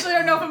 I actually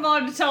don't know if I'm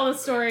allowed to tell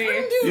this story.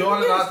 You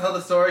want to not tell the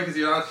story because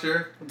you're not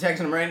sure? I'm texting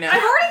him right now.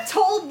 I've already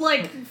told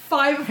like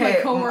 5 of my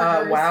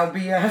coworkers. wow,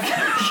 BF.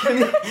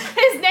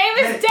 His name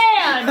is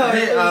Dan.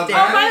 Hey, Oh,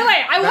 by the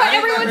way, I want Maddie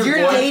everyone met to. her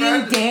You're boyfriend.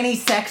 dating Danny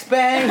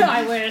Sexbang?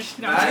 I wish.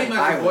 No. Maddie met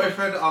I her would.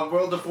 boyfriend on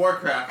World of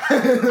Warcraft. I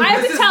have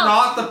This to is tell.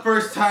 not the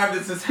first time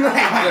this has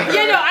happened to her.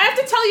 Yeah, no, I have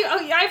to tell you. Oh,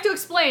 I have to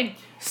explain.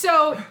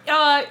 So,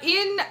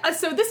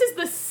 so this is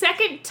the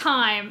second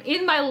time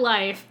in my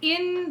life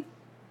in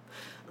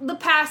the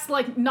past,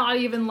 like, not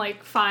even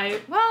like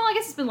 5. Well, I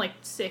guess it's been like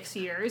 6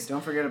 years.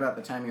 Don't forget about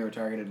the time you were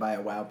targeted by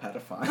a WoW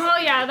pedophile.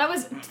 Well, yeah, that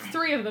was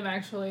 3 of them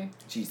actually.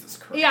 Jesus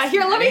Christ. Yeah,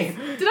 here, let me.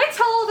 Maddie. Did I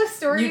tell all the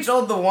stories? You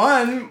told the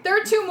one. There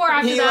are 2 more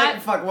after He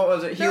that. what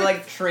was it? He There-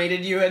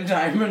 traded you a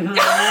diamond ring.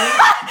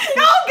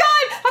 Oh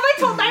God! Have I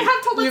told? I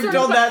have told that You've story.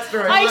 told but that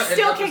story. I Was that in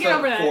still can't get episode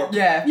over that. 4?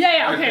 Yeah.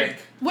 Yeah, I okay. think.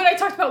 When I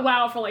talked about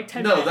WoW for like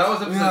 10 No, minutes. that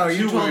was episode No,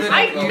 you 2. told where it- we I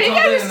talked you about- maybe told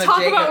I it in just the talk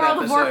Jacob about World of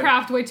episode.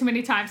 Warcraft way too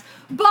many times.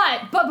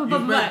 But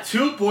You've met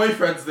 2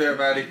 boyfriends there,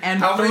 Maddie. And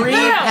How 3 many?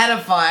 No.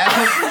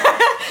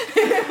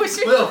 pedophiles. Which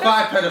means- Well,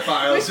 5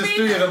 pedophiles. Which Just means-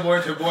 3 of them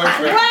weren't your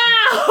boyfriends.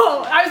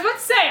 Wow! I was about to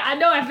say, I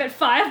know I've met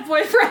 5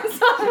 boyfriends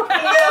on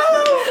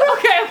WoW.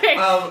 Okay. Wait,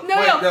 no.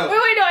 I have to I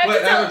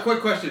have a tell.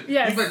 quick question.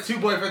 Yes. You've met 2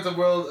 boyfriends in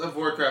World of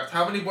Warcraft.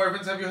 How many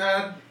boyfriends have you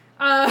had?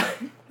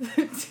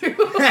 2.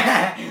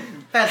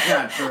 That's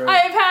not true.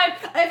 I've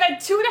had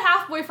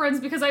 2.5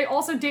 boyfriends because I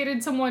also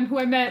dated someone who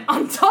I met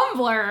on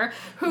Tumblr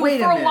who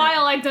Wait a for a minute.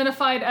 while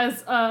identified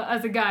as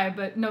a guy,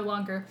 but no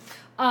longer.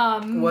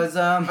 Was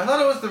I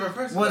thought it was the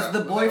reverse. of was that. the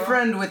Was I wrong?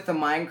 boyfriend with the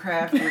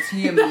Minecraft? Was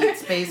he a meat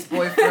space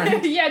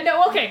boyfriend? Yeah,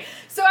 no, okay.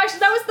 So actually,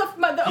 that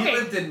was He okay.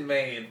 lived in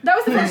Maine. That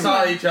was the We first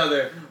saw one. each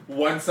other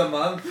once a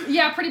month.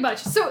 Yeah, pretty much.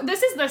 So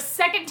this is the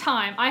second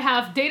time I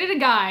have dated a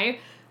guy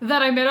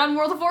that I met on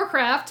World of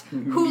Warcraft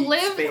who Meat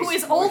space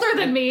is older boyfriend.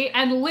 than me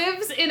and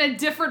lives in a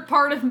different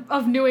part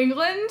of New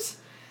England.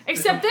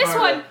 Except Different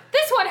part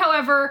this one,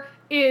 however,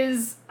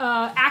 is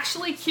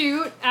actually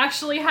cute,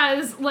 actually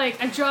has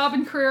like a job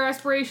and career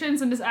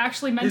aspirations, and is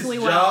actually His mentally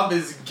well. job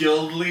is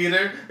guild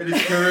leader, and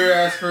his career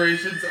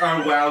aspirations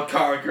are WoW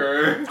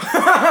conqueror.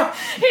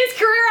 His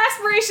career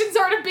aspirations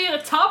are to be at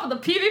the top of the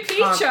PvP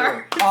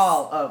chart. Conquer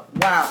all of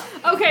wow.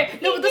 Okay,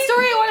 no, but the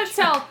story I wanted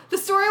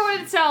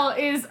to tell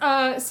is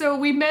so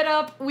we met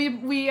up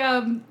we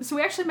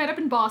actually met up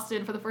in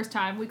Boston for the first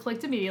time. We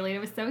clicked immediately. It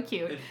was so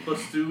cute. In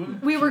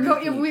Bastoon. We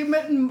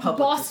met in Public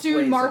Boston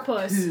displays of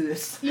Marpus.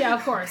 piss. Yeah,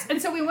 of course.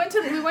 And so we went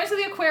to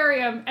the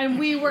aquarium, and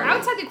we were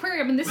outside the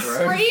aquarium, and this Gross.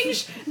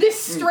 strange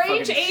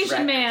Fucking Asian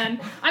Shrek. man.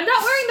 I'm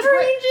not wearing the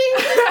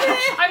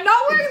I'm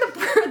not wearing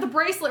the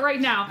bracelet right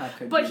now. How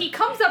could But you? he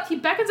comes up, he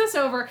beckons us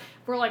over.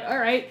 We're like, all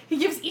right. He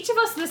gives each of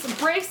us this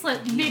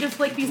bracelet made of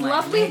like these Like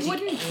lovely magic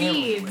wooden amway.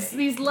 beads.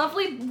 These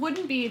lovely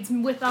wooden beads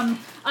with a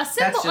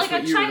symbol, just like a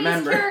what you Chinese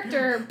remember.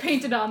 character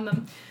painted on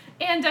them.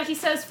 And he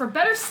says, for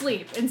better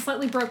sleep, in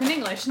slightly broken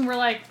English. And we're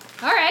like,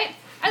 all right.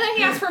 And then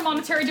he asks for a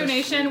monetary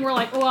donation. We're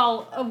like,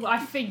 well,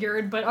 I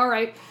figured, but all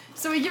right.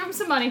 So we give him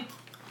some money.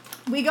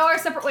 We go our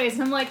separate ways.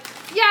 And I'm like,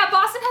 yeah,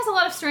 Boston has a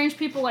lot of strange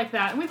people like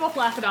that. And we both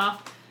laugh it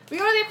off. We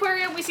go to the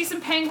aquarium. We see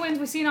some penguins.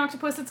 We see an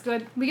octopus. It's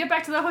good. We get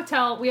back to the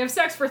hotel. We have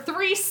sex for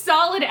 3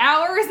 solid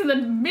hours and then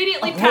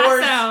immediately pass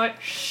Horse out.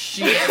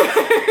 Shit.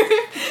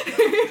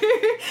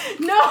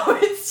 No,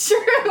 it's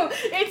true.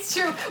 It's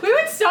true. We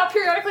would stop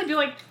periodically and be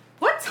like,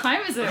 what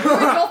time is it? We would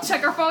both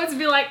check our phones and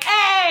be like,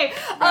 hey!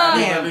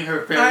 Maddie Damn. living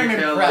her I'm fairy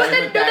tale impressed. But life.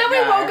 then, with but then that we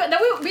guy.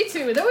 woke up. Me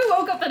too. Then we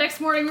woke up the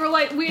next morning. We were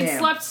like, we had Damn.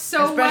 slept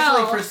so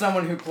Especially well. for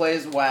someone who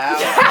plays WoW.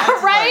 Yeah,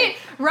 That's right,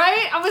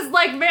 right. I was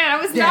like, man, I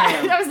was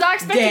Damn. not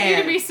expecting you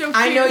Damn. to be so cute.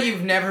 I know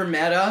you've never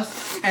met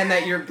us, and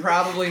that you're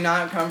probably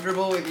not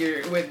comfortable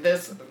with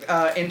this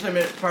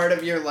intimate part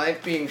of your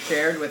life being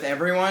shared with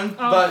everyone.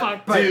 Oh, But-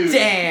 fuck. But Dude.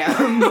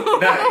 damn.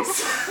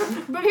 Nice.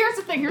 But here's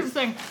the thing.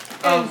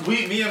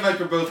 Me and Mike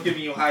were both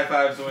giving you high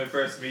fives when we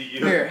first meet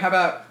you. Here, how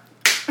about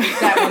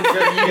that one's for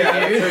you, Yeah,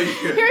 that's dude. pretty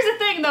good. Here's the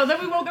thing, though.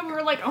 Then we woke up. We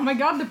were like, oh my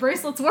god, the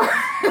bracelets work.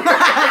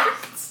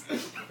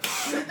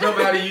 No,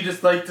 Maddie, you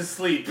just like to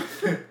sleep.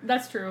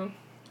 That's true.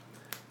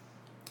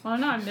 Oh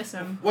no, I miss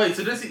him. Wait,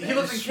 so does he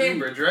lives in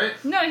Cambridge, right?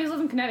 No, he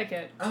lives in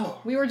Connecticut. Oh.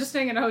 We were just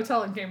staying at a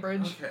hotel in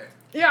Cambridge. Okay.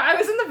 Yeah, I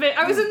was in the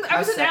I was in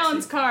sexy.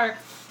 Alan's car,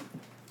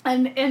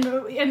 and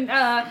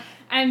I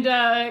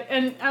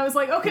was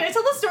like, okay, I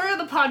tell the story on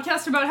the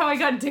podcast about how I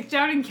got dicked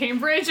down in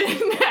Cambridge,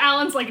 and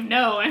Alan's like,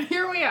 no, and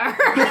here we are.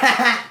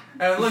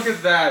 And look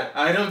at that.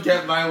 I don't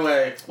get my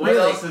way. What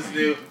Really? else is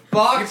new?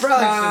 Box You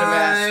probably should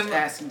time! have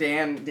asked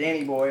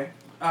Danny boy.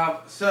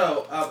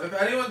 If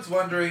anyone's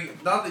wondering,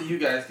 not that you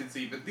guys can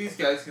see, but these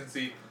guys can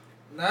see,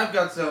 I've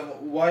got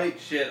some white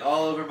shit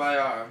all over my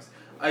arms.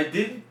 I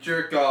didn't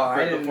jerk off I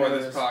right didn't before know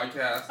this this.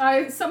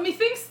 podcast. Somebody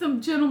thinks the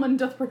gentleman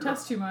doth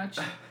protest too much.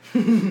 I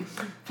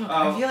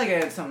feel like I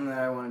had something that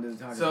I wanted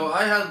to talk So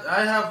about.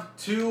 I have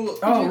two.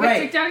 Oh, you get right.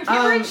 dicked down in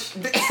Cambridge?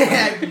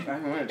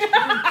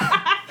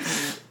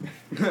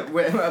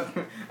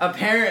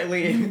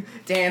 Apparently,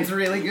 Dan's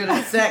really good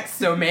at sex,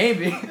 so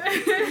maybe.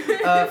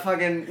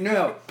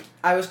 No.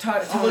 I was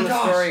telling the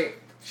gosh. story.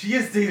 She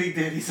is dating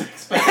Danny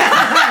Sexton. No,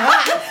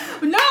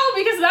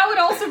 because that would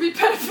also be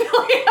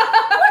pedophilia.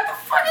 What the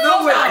fuck No,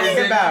 you what talking are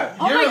you about?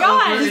 Oh my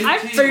gosh, I'm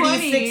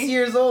 36 20.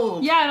 years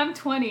old. Yeah, and I'm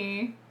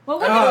 20. Well,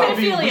 what Oh, would it'd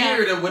be be pedophilia?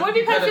 weird, it What wouldn't would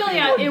be be pedophilia.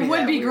 pedophilia? It It would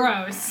wouldn't be be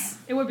that gross.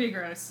 It would be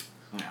gross.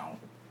 No.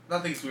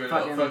 Nothing's weird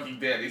Fucking- about fucking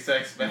Danny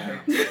Sexton.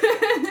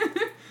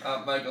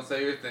 Michael,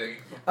 say your thing.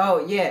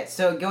 Oh, yeah,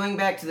 so going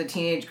back to the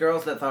teenage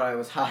girls that thought I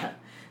was hot,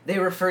 they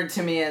referred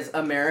to me as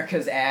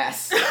America's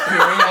ass,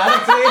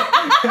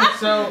 periodically.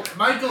 So,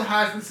 Michael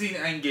hasn't seen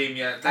Endgame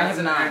yet. I That's have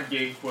an not.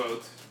 Endgame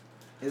quote.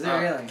 Is it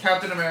really?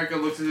 Captain America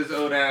looks at his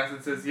own ass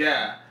and says,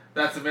 yeah,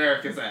 that's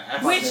America's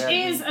ass. Which Yeah.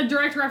 is a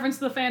direct reference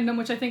to the fandom,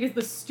 which I think is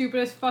the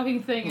stupidest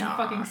fucking thing in Nah.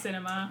 fucking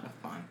cinema. That's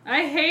fine.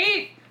 I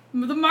hate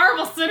the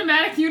Marvel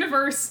Cinematic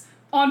Universe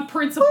on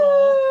principle.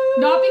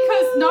 Not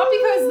because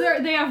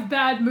they have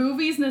bad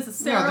movies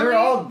necessarily. No, they're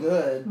all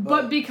good.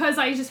 but because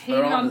I just hate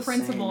they're it all on the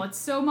principle. same. It's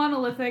so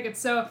monolithic. It's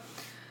so.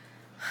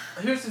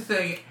 Here's the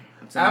thing.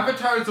 It's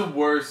Avatar is the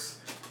worst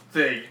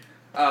thing.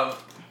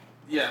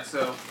 Yeah,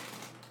 so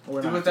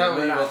We're do not it that doing-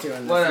 way. We're well, not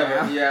doing this whatever,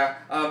 now.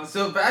 yeah.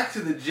 So back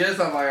to the jizz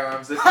on my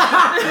arms. The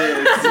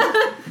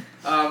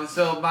jizz.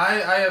 So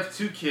I have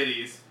two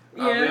kitties.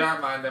 They Yeah.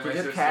 aren't mine, they're my Did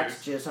your sisters.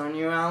 cats jizz on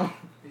you, Al?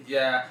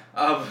 Yeah.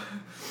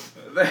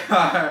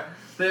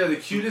 They are the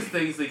cutest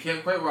things. They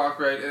can't quite walk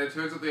right, and it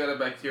turns out they had a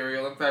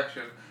bacterial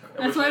infection.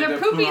 That's which why made their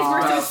poop poopies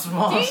were so smell.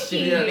 small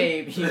stinky.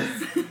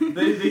 shitty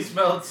babies. They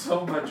smelled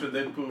so much when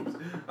they pooped.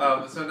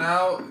 So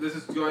now this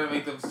is going to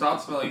make them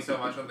stop smelling so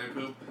much when they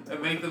poop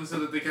and make them so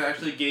that they can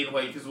actually gain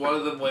weight because one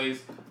of them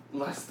weighs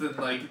less than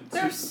like.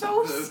 They're two-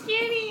 so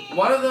skinny.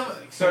 One of them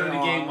started to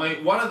gain Aw.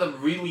 weight. One of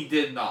them really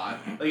did not.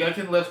 Like I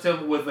can lift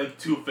him with like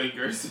 2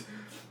 fingers.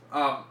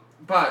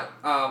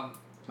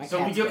 My So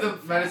we cat's give getting them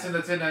fat. medicine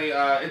that's in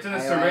a it's in a I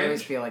always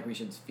syringe. feel like we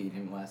should feed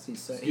him less.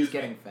 He's Excuse me.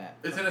 getting fat.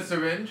 It's in a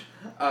syringe,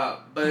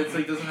 but it's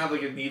like doesn't have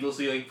like a needle,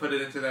 so you like put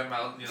it into their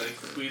mouth and you like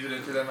squeeze it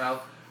into their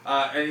mouth,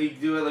 and you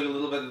do it like a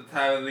little bit at a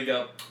time, and they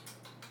go,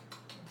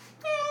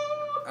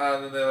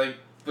 and then they're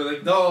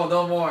like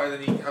no more, and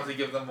then you have to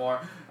give them more.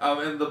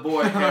 And the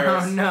boy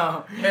Harris, Oh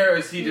no.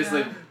 Harris, he just Yeah.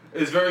 like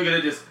is very good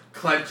at just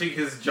clenching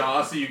his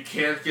jaw so you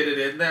can't get it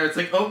in there. It's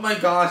like, oh my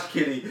gosh,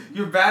 kitty,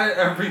 you're bad at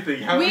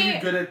everything. How are you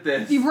good at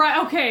this? You're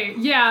right. Okay.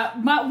 Yeah.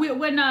 My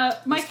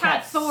These cat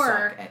cats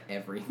Thor. suck at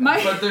everything.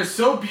 My- But they're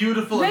so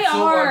beautiful They and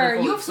so are.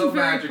 wonderful. You have and some so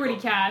very magical.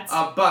 pretty cats.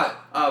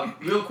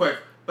 Real quick.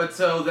 But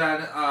so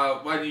then,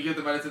 when you get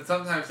the medicine,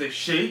 sometimes they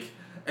shake,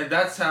 and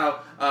that's how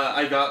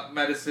I got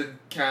medicine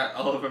cat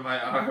all over my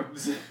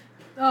arms.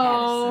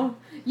 Oh.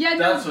 Yeah.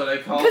 No. That's what I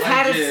call my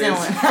Caticillin.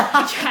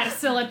 jizz.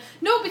 Caticillin.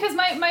 No, because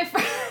my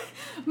friend,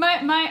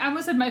 my I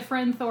almost said my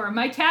friend Thor.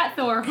 My cat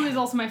Thor, who is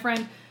also my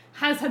friend,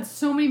 has had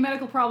so many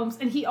medical problems,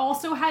 and he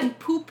also had a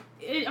poop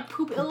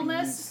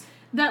illness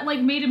that like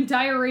made him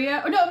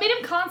diarrhea. Oh no, it made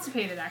him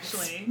constipated.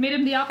 Actually, made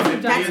him the opposite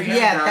of That's, diarrhea.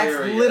 yeah, that's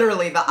Diarrhea.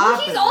 literally the Well,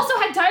 opposite. he's also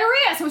had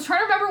diarrhea, so I was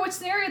trying to remember which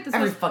scenario this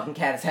Every was. fucking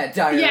cat has had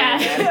diarrhea.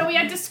 Yeah, man. we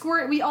had to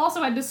squirt. We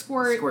also had to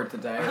squirt. Squirt the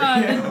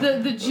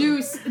diarrhea. The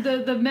juice,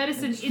 the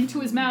medicine into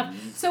his mouth.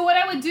 So what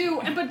I would do,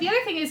 but the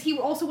other thing is he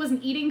also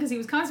wasn't eating because he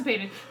was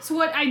constipated. So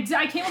what I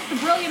came up with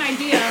the brilliant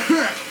idea.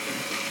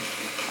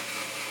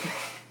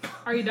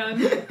 Are you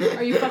done?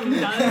 Are you fucking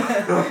done?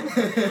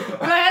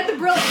 But I had the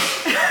brilliant.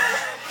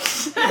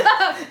 Shut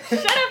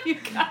up, you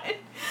guys.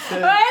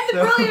 But I had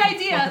the brilliant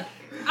idea.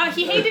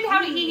 He hated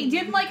how he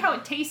didn't like how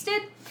it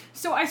tasted.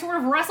 So I sort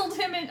of wrestled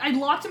him and I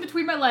locked him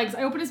between my legs.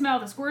 I opened his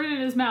mouth, I squirted it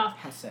in his mouth,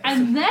 How sexy.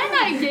 and then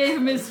I gave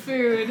him his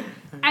food.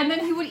 And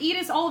then he would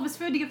eat all of his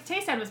food to get the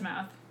taste out of his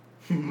mouth.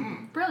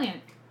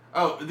 Brilliant.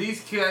 Oh,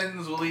 these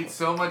kittens will eat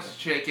so much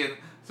chicken.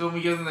 So when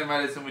we give them their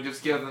medicine, we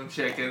just give them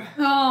chicken.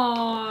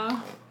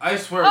 Aww. I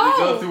swear, Oh.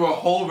 we go through a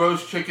whole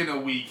roast chicken a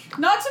week.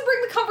 Not to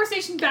bring the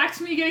conversation back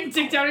to me getting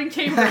dicked out in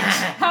Cambridge.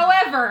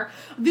 However,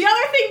 the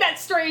other thing that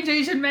strange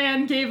Asian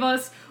man gave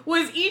us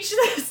was each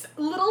this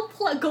little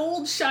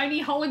gold,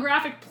 shiny,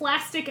 holographic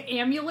plastic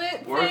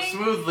amulet Works thing.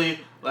 smoothly,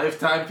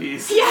 lifetime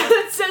peace. Yeah,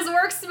 it says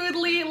works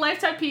smoothly,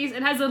 lifetime peace.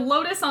 It has a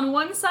lotus on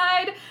one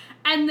side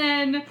And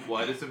then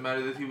Why does it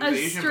matter that he was A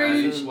Asian,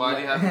 strange- Maddie? Why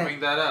do you have to bring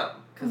that up?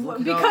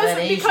 because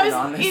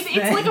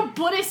it's like a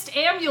Buddhist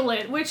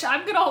amulet, which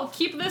I'm gonna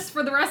keep this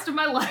for the rest of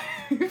my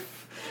life.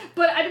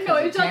 But I don't know.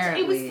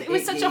 It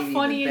was such a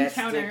funny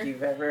encounter.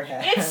 You've ever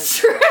had. It's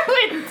true.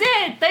 It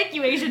did. Thank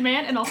you, Asian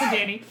man, and also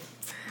Danny.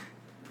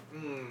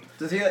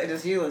 Does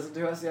he listen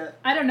to us yet?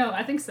 I don't know.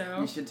 I think so.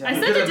 You should tell I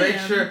him. sent You're it gonna to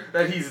make him. sure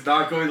that he's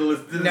not going to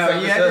listen to this No,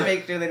 episode. you have to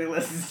make sure that he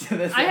listens to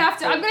this. I have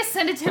to. I'm gonna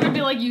send it to him and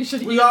be like, "You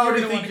should." We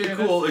already think you're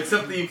cool,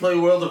 except that you play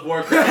World of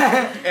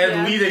Warcraft and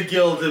Yeah. lead a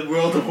guild in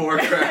World of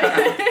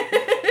Warcraft.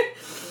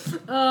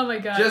 Oh my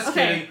god. Just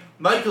okay. kidding.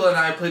 Michael and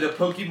I played a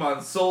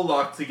Pokemon Soul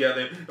Lock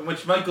together, in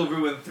which Michael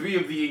ruined 3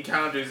 of the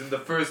encounters in the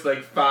first,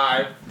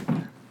 5.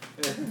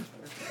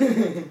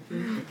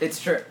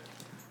 It's true.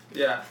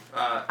 Yeah.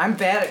 I'm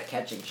bad at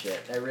catching shit.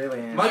 I really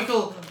am.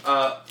 Michael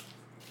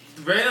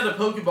ran out of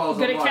Pokeballs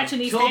Good on at one, catching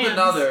these killed hands.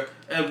 another,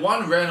 and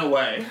one ran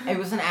away. It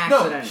was an No,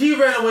 accident. he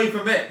ran away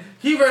from it.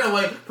 He ran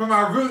away from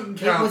our root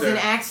encounter. It was an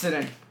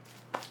accident.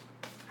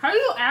 How do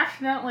you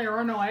accidentally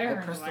run away? I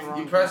pressed the wrong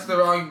You pressed the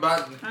wrong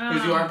button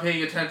because you Oh. aren't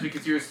paying attention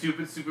because you're a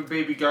stupid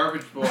baby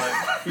garbage boy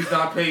who's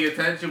not paying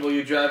attention while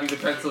you're driving to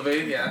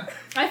Pennsylvania.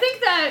 I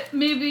think that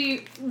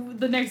maybe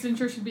the next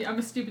intro should be "I'm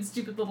a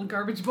stupid little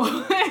garbage boy."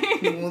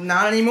 Well,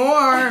 not anymore.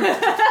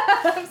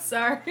 I'm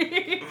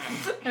sorry.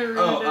 I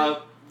ruined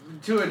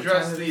it. To address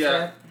What time did we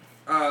the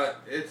start?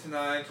 it's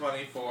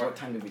 9:24, What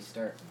time did we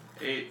start?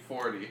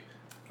 8:40.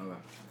 Okay.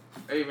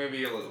 Hey,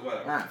 maybe a little,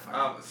 whatever.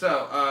 Ah,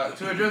 fine.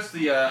 To address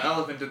the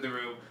elephant in the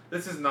room,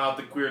 this is not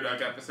the Queer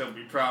Duck episode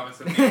we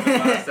promised at the end of the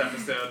last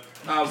episode.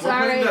 We're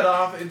Sorry. putting that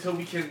off until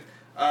we can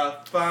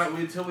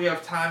until we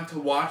have time to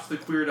watch the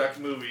Queer Duck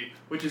movie,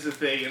 which is a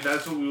thing, and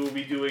that's what we will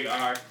be doing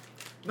our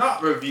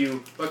not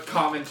review but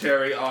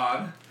commentary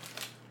on.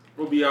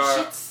 Will be our.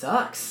 Shit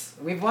sucks.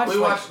 We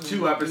watched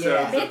 2 episodes.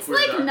 Yeah. It's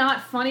like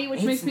not funny, which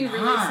It's makes me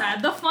really not.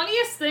 sad. The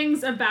funniest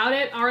things about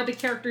it are the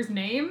characters'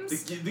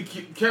 names. The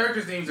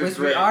characters' names are Which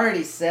we great.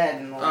 already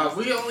said in the last.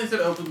 We only said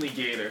openly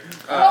Gator.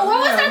 Oh, what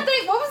was no. that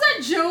thing? What was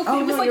that joke? Oh,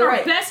 it was no, like you're our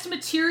right. best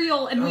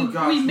material, and Oh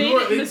gosh, we made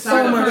were it in the inside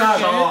summer Oh my of God.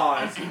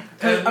 Shaw's,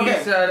 and we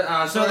Okay.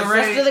 said, So the I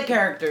rest say of the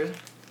characters,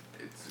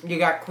 it's you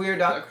got Queer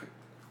Duck,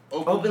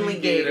 openly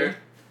Gator,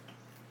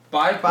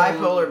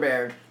 Bipolar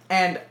Bear,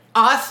 and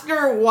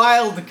Oscar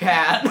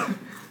Wildcat.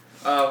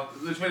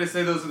 Which made us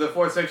say those are the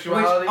 4 Which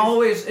sexualities.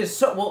 always is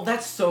so well.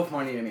 That's so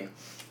funny to me,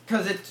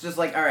 because it's just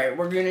like, all right,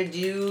 we're gonna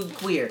do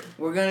queer,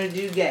 we're gonna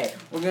do gay,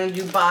 we're gonna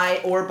do bi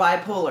or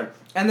bipolar,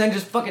 and then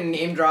just fucking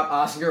name drop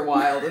Oscar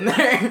Wilde in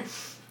there.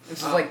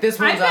 It's just like this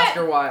I one's bet-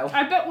 Oscar Wilde,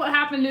 I bet what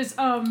happened is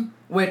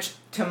which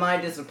to my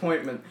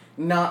disappointment,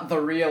 not the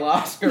real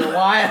Oscar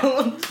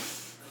Wilde.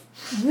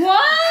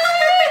 what?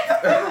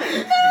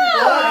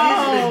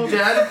 No. He's been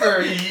dead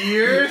for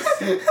years.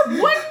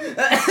 What?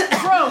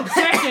 Bro,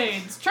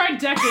 decades. Try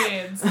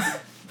decades.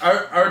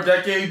 Are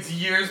decades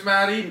years,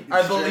 Maddie?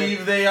 I Sure.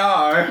 believe they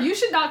are. You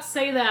should not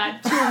say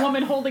that to a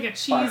woman holding a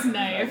cheese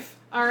knife.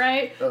 All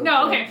right? Oh,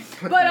 No, okay.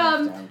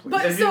 But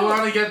but If you so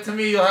want to get to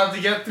me, you'll have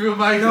to get through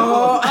Michael.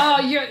 No.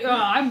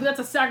 that's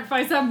a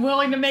sacrifice I'm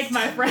willing to make,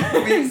 my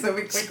friend. So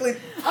we quickly,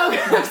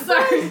 Okay, I'm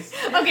sorry.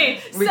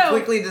 Okay, we so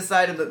quickly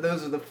decided that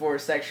those are the 4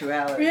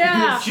 sexualities.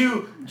 yeah.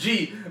 Q,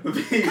 G,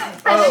 B, And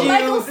O.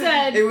 Michael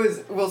said- It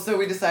was, well, so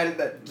we decided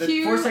that the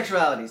Q- 4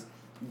 sexualities,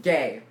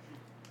 gay,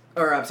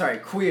 or I'm sorry,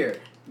 queer,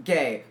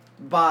 gay,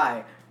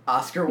 bi,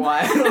 Oscar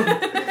Wilde.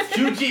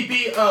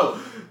 QGBO.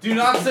 Do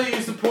not say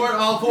you support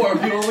all 4.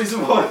 You only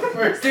support the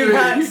first 3. Do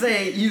not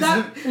say you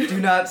That- do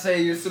not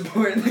say you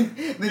support the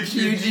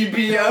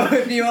QGBO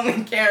if you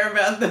only care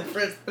about the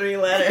first 3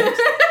 letters.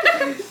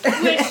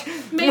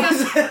 Which made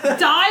us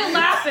die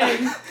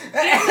laughing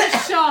in the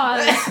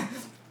Shaws.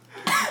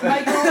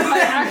 Michael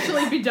might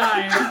actually be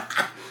dying.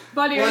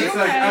 Buddy, are One you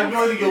second, okay? I'm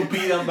going to go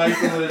beat up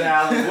Michael and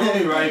Alan. We'll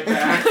be right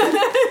back.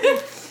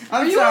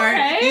 I'm Are you sorry.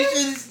 okay? You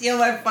shouldn't steal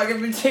my fucking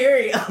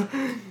material.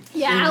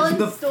 Yeah, It was Alan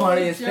the stole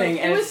funniest his joke. thing,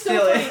 It and was it so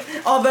still funny.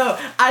 is. Although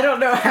I don't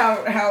know how.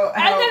 And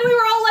then we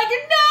were all like,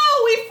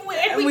 no,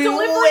 we We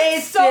delivered it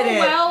wasted so it.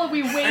 well, and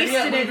we And wasted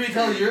yet, it. we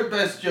tell your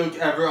best joke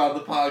ever on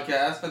the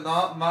podcast, but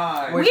not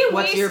mine. Which- We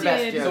what's your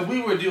best wasted- joke? So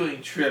we were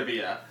doing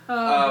trivia. Oh,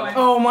 boy.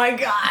 Oh my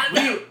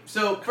god.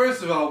 So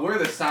first of all, we're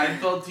the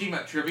Seinfeld team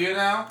at trivia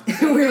now. We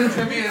haven't done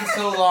trivia in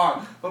so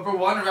long, but for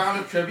one round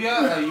of trivia,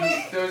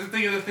 there was a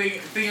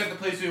thing at the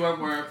place we went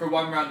where for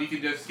one round you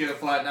could just get a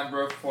flat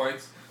number of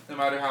points, no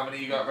matter how many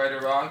you got right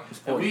or wrong.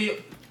 And we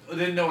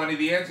didn't know any of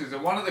the answers.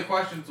 And one of the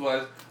questions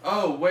was,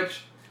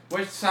 which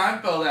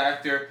Seinfeld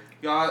actor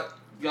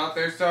got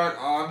their start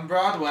on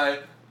Broadway,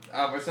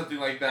 or something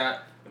like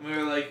that. And we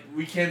were like,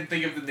 we can't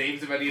think of the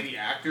names of any of the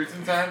actors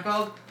in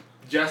Seinfeld,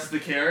 just the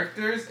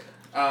characters.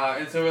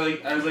 And so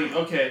I was like,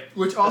 okay.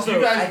 Which If also,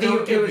 you guys I think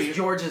don't it give was me-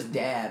 George's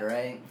dad,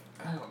 right?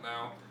 I don't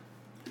know.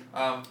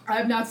 I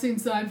have not seen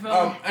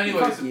Seinfeld.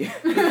 Anyways, Fuck you.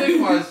 the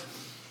thing was,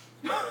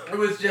 it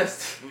was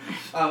just,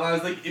 I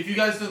was like, if you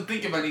guys don't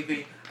think of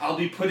anything, I'll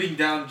be putting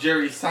down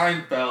Jerry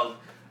Seinfeld.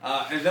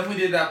 And then we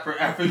did that for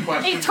every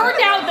question. It turned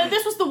out that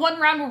this was the one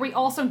round where we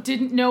also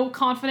didn't know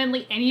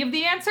confidently any of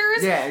the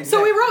answers. Yeah, exactly.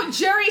 So we wrote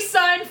Jerry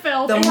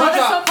Seinfeld. The and some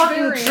motherfucking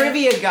variant.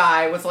 trivia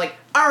guy was like,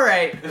 "All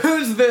right, who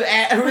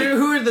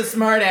are the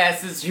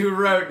smartasses who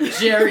wrote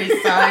Jerry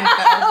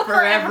Seinfeld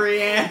for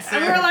every answer?"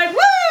 And we were like,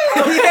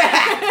 woo!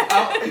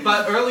 yeah.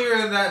 But earlier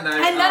in that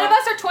night, And none of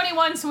us are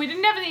 21, so we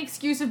didn't have any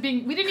excuse of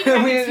being. We didn't even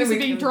have We an didn't- excuse we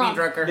of being couldn't be drunk.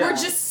 drunk or We're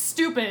high. just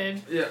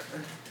stupid. Yeah.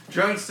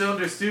 Drunk,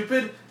 stoned, or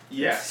stupid?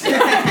 Yes.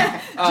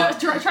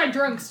 Try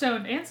drunk,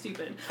 stoned, and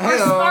stupid.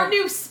 Hello. Our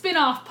new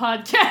spin-off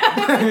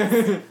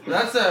podcast.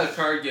 That's a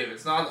card game.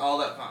 It's not all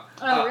that fun.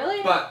 Oh,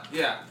 really? But,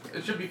 yeah,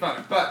 it should be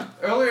fun. But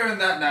earlier in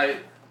that night,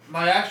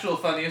 my actual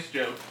funniest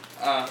joke,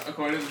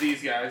 according to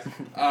these guys,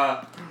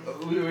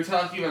 we were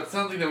talking about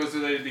something that was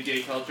related to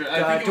gay culture.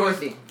 I think it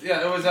Dorothy. was...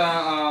 Yeah, it was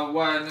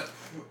when...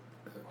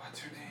 What's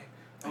her name?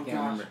 Oh, I can't gosh.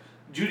 remember.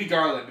 Judy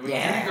Garland. When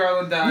Yeah. Judy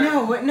Garland died...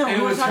 No, and we it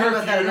were was talking her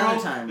about that funeral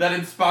another time. that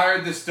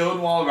inspired the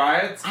Stonewall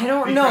riots. I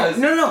don't know. because-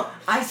 No.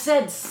 I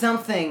said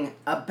something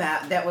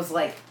about that was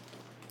like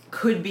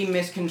could be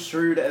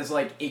misconstrued as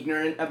like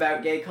ignorant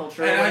about gay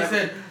culture. or And I whatever.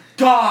 said,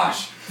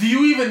 gosh, do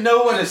you even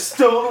know what a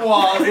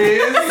Stonewall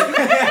is?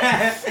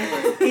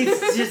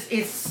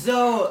 it's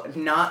so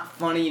not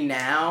funny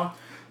now,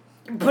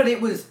 but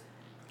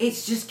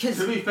it's just because.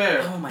 To be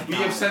fair, Oh my we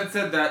God. have since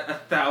said that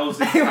 1,000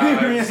 We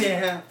times. really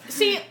have.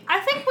 See, I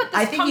think what this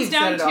I think comes you've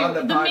down said it on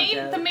to the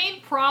podcast. the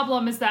main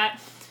problem is that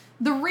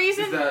the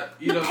reason Is that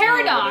you the don't know what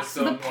a paradox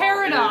Stonewall the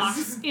paradox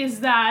is. is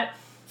that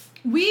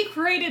we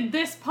created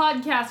this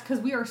podcast because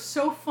we are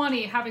so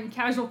funny having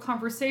casual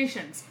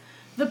conversations.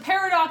 The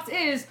paradox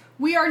is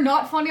we are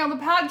not funny on the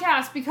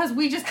podcast because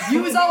we just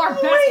use all our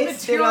best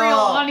Waste it material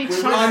all. on each We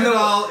other. wasted it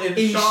all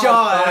in Shaw's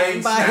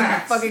buying buying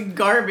snacks. fucking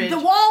garbage. The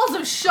walls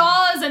of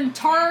Shaw's and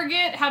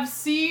Target have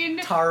seen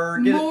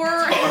Target. more.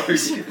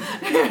 Target.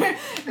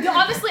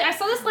 Honestly, I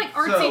saw this like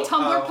artsy So,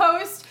 Tumblr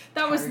post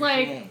that was Target.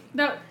 like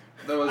that.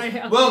 That was,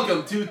 I-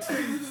 welcome to...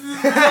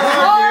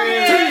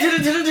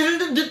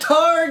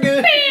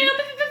 Target.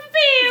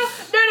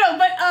 No,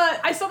 but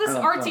I saw this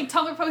Oh, artsy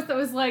Tumblr post that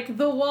was like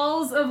the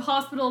walls of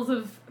hospitals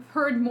have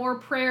heard more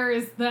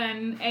prayers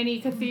than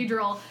any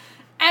cathedral.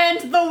 And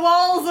the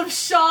walls of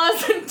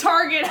Shaw's and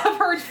Target have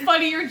heard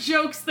funnier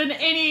jokes than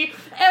any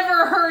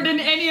ever heard in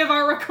any of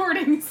our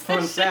recordings.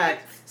 Fun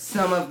fact,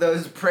 some of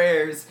those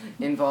prayers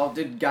involved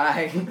a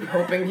guy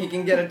hoping he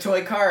can get a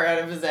toy car out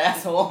of his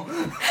asshole.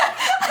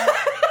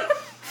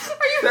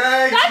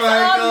 Thanks, That's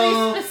Michael.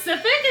 oddly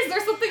specific. Is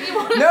there something you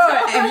want to No,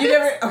 tell have us? you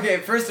never... Okay,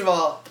 first of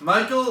all,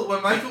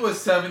 When Michael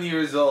was 7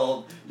 years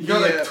old, he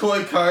got Yeah. a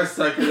toy car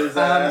stuck in his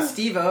ass.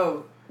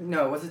 Steve-O...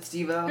 No, was it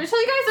Steve-O? Did I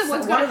tell you guys that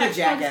once One got of the a hex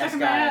bug Jackass stuck in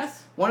my guys.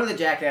 ass? One of the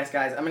Jackass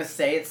guys. I'm gonna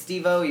say it's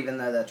Steve-O, even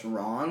though that's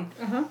wrong.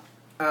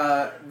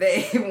 Uh-huh.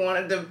 They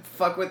wanted to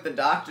fuck with the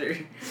doctor.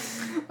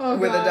 Oh,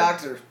 with God. a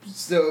doctor.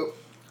 So,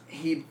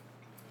 he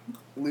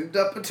lubed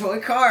up a toy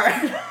car.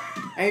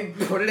 and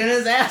he put it in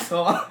his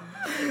asshole.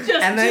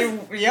 And they...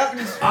 Yep.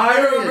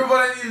 I remember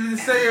what I needed to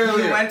say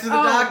earlier. He went to the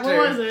Oh, doctor.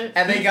 what was it?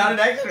 And they got an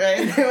x-ray,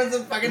 and there was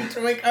a fucking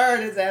toy car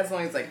in his asshole.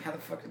 He's like, how the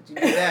fuck did you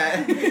do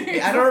that?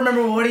 I don't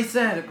remember what he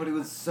said, but it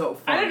was so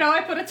funny. I don't know, I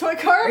put a toy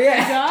car in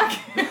Yeah.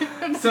 my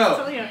doc.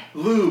 So,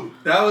 lube,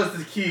 that was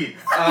the key.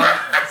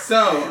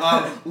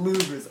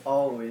 Lube is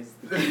always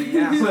the key.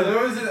 So there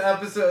was an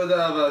episode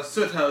of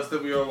Soot House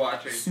that we were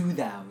watching.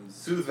 Soothouse.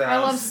 Sooth I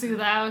love House. Sooth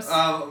House.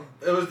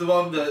 It was the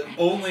one that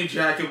only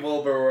Jack and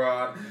Wilbur were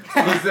on.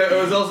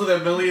 It was also their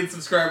million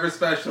subscriber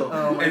special,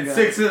 Oh my and God.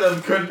 6 of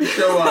them couldn't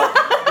show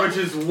up, which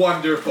is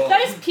wonderful.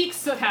 That is peak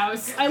Soot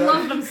House. I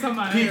love them so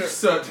much. Peak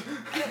Soot.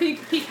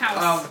 Peak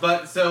House.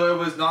 But so it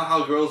was not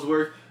how girls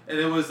work, and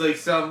it was like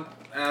some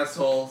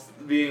assholes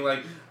being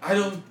like, I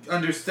don't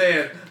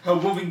understand how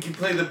women can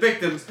play the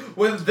victims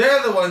when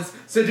they're the ones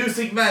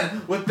seducing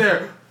men with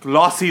their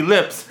glossy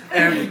lips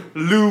and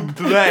lubed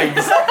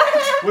legs.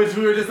 Which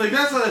we were just like,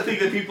 that's not a thing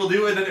that people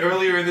do. And then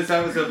earlier in this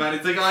episode, man,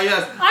 it's like, oh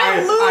yes,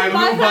 I lube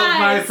lube up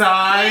my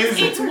thighs.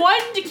 It's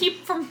one to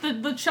keep from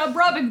the chub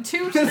rub and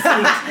two to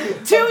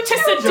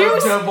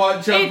seduce. Chub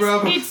one, chub It's,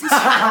 rub.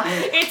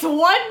 it's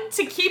one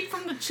to keep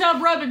from the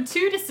chub rub and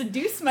two to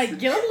seduce my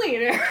guild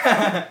leader.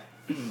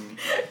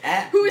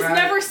 Who has Right.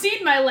 never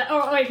seen my legs.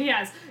 Oh, wait, he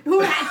has.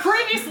 Who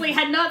previously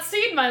had not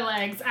seen my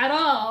legs at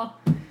all.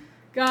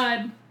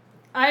 God.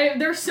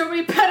 There's so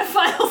many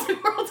pedophiles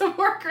in World of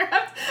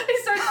Warcraft. I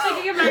started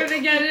thinking about it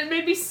again, and it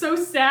made me so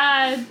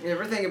sad. You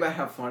ever think about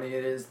how funny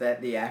it is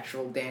that the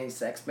actual Danny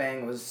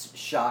Sexbang was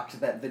shocked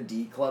that the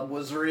D Club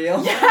was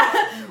real? Yeah.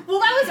 Well,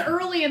 that was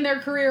early in their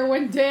career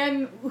when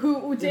Dan.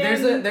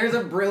 There's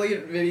a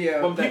brilliant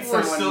video When that people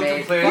were someone still made.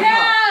 complaining.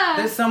 Yeah.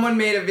 There's someone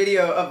made a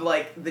video of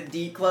like the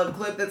D Club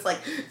clip that's like,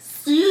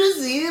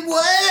 Susie,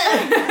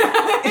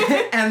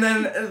 what? And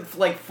then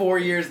like 4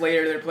 years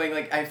later they're playing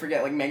like, I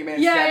forget, like Mega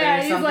Man 7 or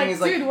Yeah, something.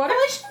 he's like, dude, what? Am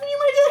I showing you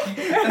my And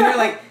they're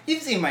like,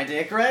 you've seen my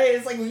dick, right?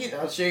 It's like, well,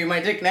 I'll show you my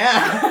dick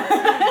now.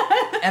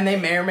 And they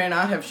may or may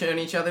not have shown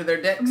each other their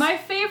dicks. My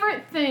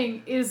favorite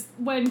thing is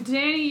when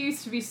Danny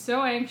used to be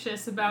so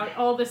anxious about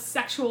all the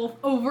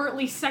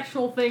overtly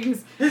sexual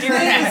things. His Aaron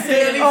name was is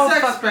saying. Danny Oh,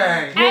 Sex fuck.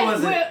 Bang. What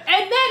was it?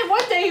 And then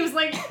one day he was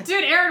like,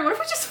 dude, Aaron, what if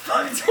we just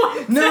fucked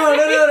one No.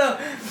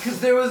 day?"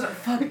 Because there was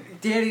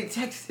Daddy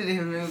texted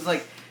him and it was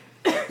like,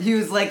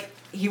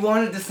 he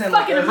wanted to send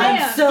Fucking like,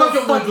 man. I'm so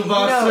Fucking fucking,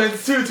 Winklevoss no.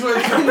 twins, 2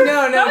 twins.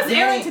 No, That was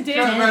Aaron to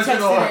Danny Danny.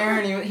 texted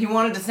Aaron. He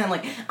wanted to send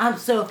like, I'm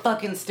so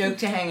fucking stoked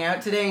to hang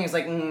out today. And he was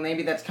like,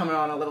 maybe that's coming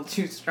on a little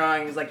too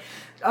strong. He's like,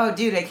 oh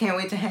dude, I can't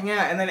wait to hang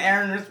out. And then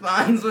Aaron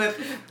responds with,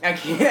 I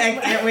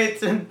can't wait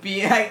to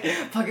be.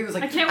 It was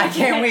like, I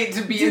can't wait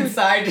to be dude,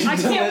 inside your I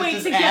can't wait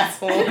delicious to get.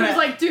 asshole. It was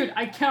like, dude,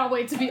 I can't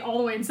wait to be all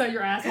the way inside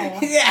your asshole.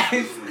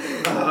 Yes.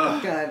 Oh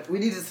God, we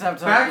need to stop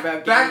talking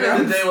about Back game in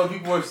the grumps. day when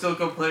people were still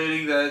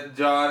complaining that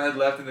John had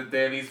left and that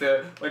Danny's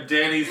there, when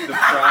Danny's the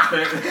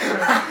prophet,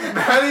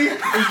 Maddie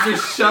is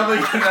just shoving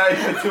a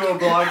knife into a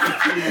block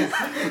of cheese.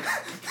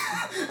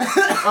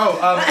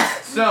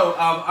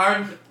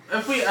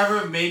 If we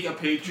ever make a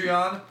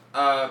Patreon,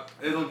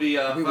 it'll be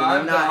We will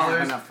not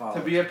have enough $5 followers.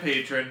 to be a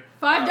patron.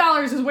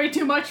 $5 is way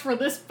too much for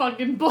this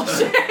fucking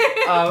bullshit.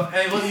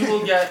 And what you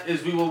will get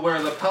is we will wear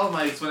lapel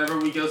mics whenever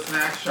we go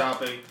snack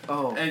shopping,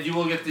 Oh. and you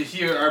will get to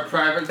hear our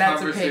private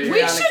That's a conversation. We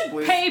Patreon should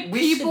exclusive. pay We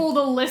people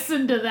to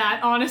listen to that,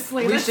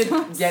 honestly. We That should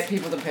sounds- get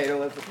people to pay to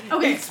listen.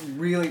 Okay. It's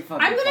really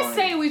fucking I'm gonna funny.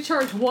 say we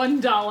charge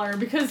 $1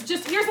 because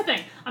here's the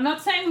thing. I'm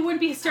not saying we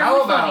wouldn't be How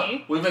hysterically about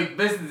funny. we make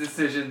business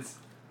decisions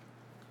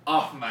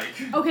off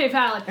mic? Okay,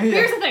 valid. Yeah.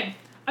 Here's the thing.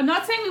 I'm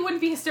not saying we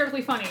wouldn't be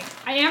hysterically funny.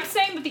 I am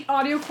saying that the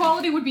audio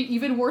quality would be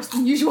even worse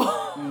than usual.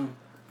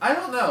 I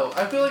don't know.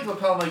 I feel like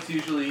lapel mics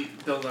usually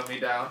don't let me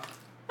down.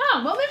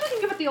 Oh, well, maybe we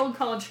can give it the old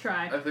college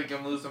try. I think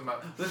I'm losing my.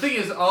 The thing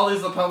is, all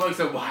these lapel mics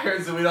are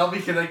wired, so we'd all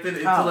be connected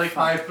into Oh, like fuck.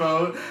 my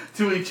phone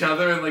to each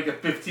other in like a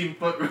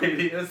 15-foot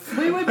radius.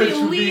 We would be which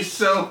would be leashed.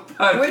 so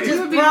funny. Which is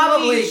would be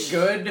probably leash.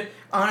 good,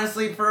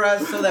 honestly, for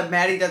us, so that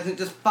Maddie doesn't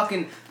just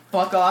fucking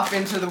fuck off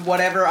into the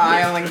whatever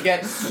aisle and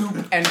get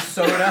soup and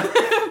soda.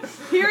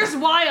 Here's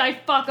why I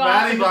fuck off.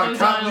 Maddie into bought those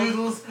cup aisles.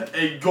 noodles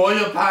and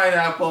Goya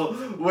pineapple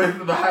with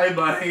my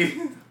money.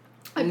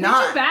 I paid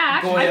Not you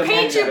back. Goya I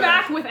paid you malt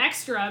back with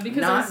extra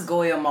because I Not was-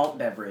 Goya malt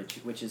beverage,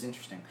 which is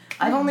interesting.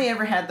 I've only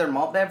ever had their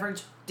malt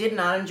beverage. Did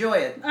not enjoy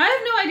it. I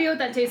have no idea what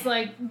that tastes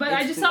like, but I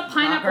It's just saw not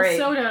pineapple great.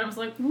 soda and I was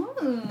like,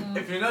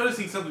 If you're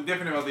noticing something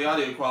different about the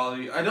audio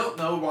quality, I don't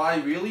know why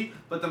really,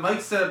 but the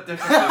mic's set up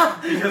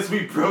differently because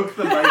we broke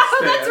the mic stand.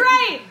 That's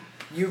right.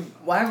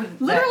 Why would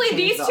that Literally, change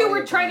these the two audio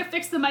were trying to quality?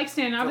 fix the mic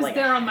stand. And I For was like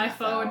there a on my half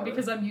phone hour.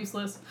 because I'm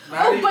useless.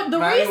 Maddie, but the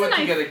Maddie reason went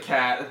to I get a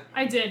cat.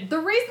 I did. The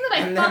reason that I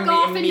And fuck then we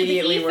off into the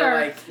immediately ether were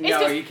like, is no,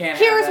 'cause you can't have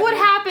here's that what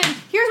here. happened.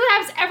 Here's what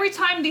happens every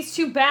time these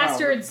two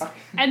bastards fuck.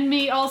 and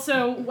me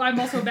also. I'm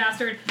also a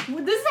bastard.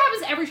 This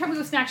happens every time we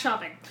go snack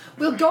shopping.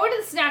 We'll go into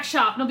the snack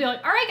shop and I'll be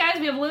like, all right, guys,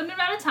 we have a limited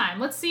amount of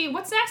time. Let's see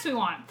what snacks we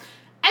want.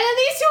 And then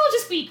these two will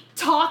just be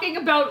talking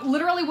about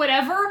literally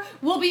whatever.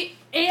 We'll be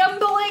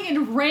ambling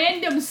in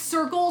random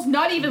circles,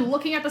 not even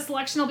looking at the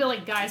selection. I'll be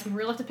like, guys, we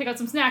really have to pick out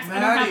some snacks. I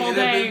don't have Maddie, all it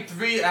had day. been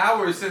 3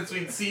 hours since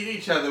we'd seen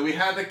each other. We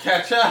had to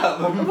catch up.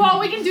 Well,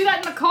 we can do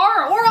that in the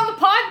car or on the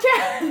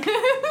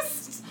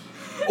podcast.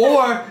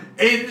 Or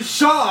in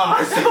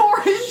Shaw's.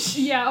 Orange.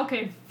 Yeah,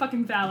 okay,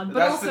 fucking valid. But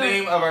That's also, the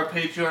name of our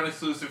Patreon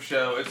exclusive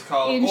show. It's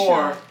called In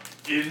Or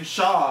in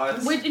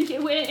Shaw's.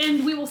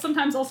 and we will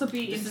sometimes also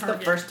be This in is Target.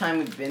 the first time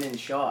we've been in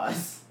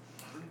Shaw's.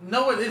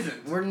 No, it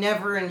isn't. We're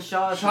never in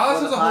Shaw's.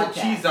 Shaw's before is the a whole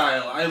podcast. cheese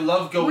aisle. I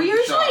love going We're to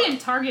usually Shaw's. in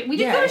Target. We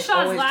did Yeah, go to it's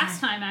Shaw's always last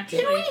time, actually.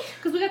 Did we?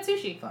 Because we got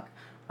sushi.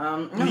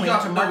 No, We we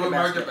got went to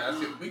Market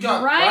Basket. We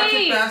got Right.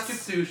 Market Basket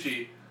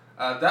sushi.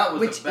 That was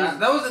Which that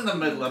was in the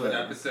middle of an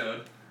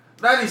episode.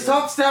 Maddie,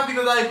 stop stabbing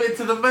the knife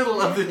into the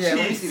middle of the Yeah, let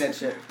me cheese. see that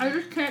shit. I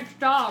just can't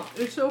stop.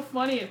 It's so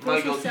funny. It feels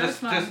Michael, so just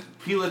satisfying.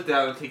 peel it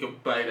down and take a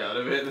bite out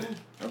of it.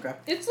 Okay.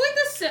 It's like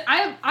this.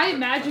 I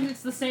imagine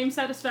it's the same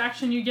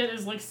satisfaction you get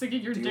as like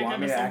sticking your Do you dick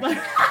want into me to something.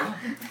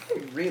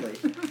 actually? Really?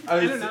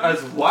 don't know.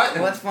 As what?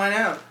 Let's find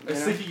out. As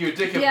You know? sticking your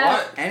dick in Yeah.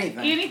 what? Anything.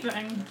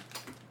 Anything.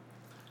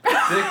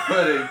 Dick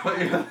pudding. Put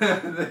your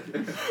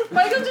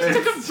Michael just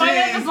took a bite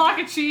out of Cheese. the block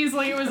of cheese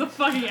like it was a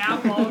fucking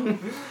apple.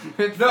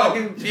 It's No,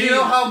 fucking do you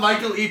know how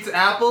Michael eats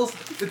apples?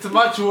 It's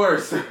much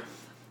worse.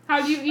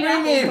 How do you eat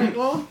What do you apples, mean?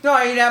 Michael? No,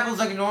 I eat apples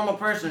like a normal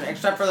person,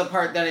 except for the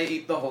part that I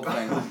eat the whole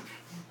thing.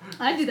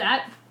 I do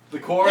that. The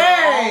core.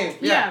 Hey!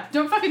 Yeah.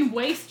 Don't fucking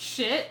waste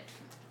shit.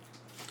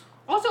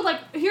 Also, like,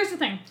 here's the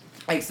thing.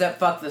 Except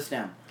fuck the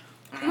stem.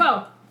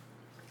 Whoa.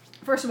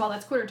 First of all,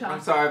 that's quitter I'm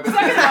talk. sorry, but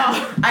Second of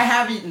all, I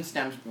have eaten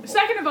stems before.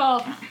 second of all,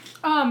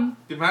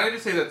 did Maddie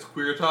just say that's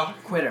queer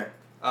talk? Quitter.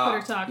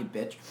 quitter talk. You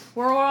bitch.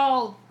 We're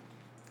all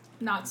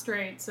not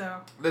straight, so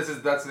That's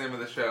the name of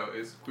the show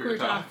is queer quitter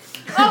talk.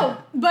 talk. Oh,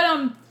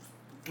 but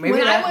Maybe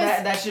When I that,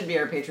 was- that should be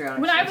our Patreon.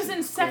 when I was exclusive.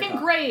 in second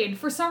Queer grade,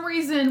 for some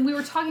reason we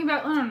were talking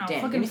about I don't know,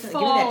 Dan, fucking give me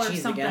fall that or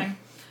cheese something. again.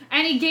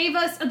 And he gave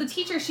us, the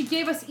teacher, she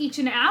gave us each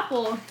an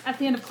apple at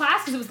the end of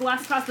class because it was the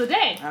last class of the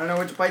day. I don't know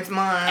which bite's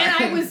mine. And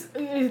I was,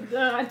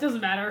 it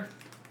doesn't matter.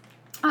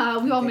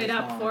 We all made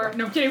out before.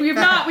 No, I'm kidding. We have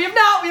not.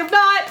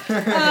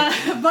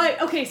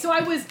 But okay, so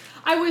I was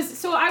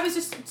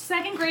just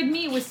second grade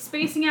me was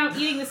spacing out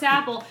eating this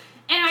apple,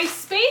 and I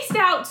spaced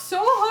out so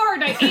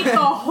hard I ate the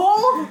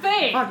whole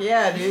thing. Fuck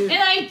yeah, dude.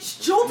 And I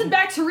jolted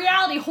back to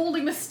reality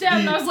holding the stem,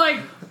 and I was like,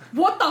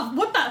 what the?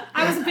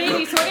 I was a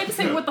baby, so I didn't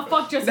say what the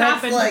fuck just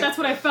happened, but that's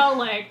what I felt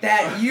like.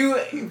 That you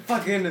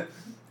fucking...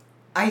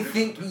 I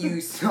think you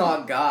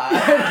saw God.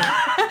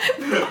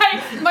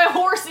 my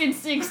horse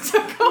instincts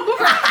took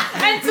over.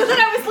 And so then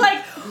I was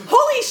like,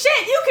 holy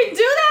shit, you can do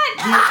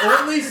that?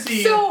 You only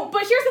see... So,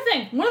 but here's the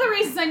thing. One of the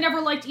reasons I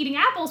never liked eating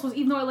apples was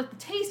even though I liked the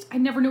taste, I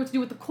never knew what to do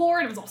with the core,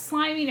 and it was all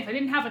slimy, and if I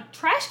didn't have a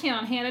trash can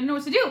on hand, I didn't know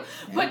what to do.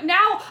 Yeah. But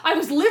now I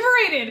was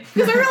liberated,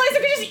 because I realized I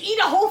could just eat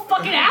a whole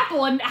fucking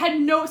apple and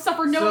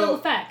suffer no ill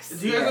effects.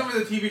 Do you guys remember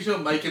the TV show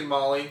Mike and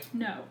Molly?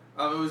 No.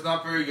 It was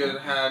not very good.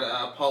 It had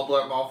Paul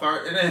Blart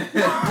Mallfart in it.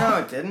 No,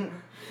 it didn't.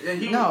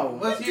 No,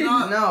 was he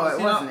not? No,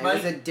 it wasn't. Mike?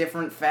 It was a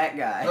different fat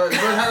guy. But it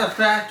had a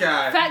fat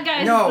guy. Fat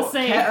guy is no, the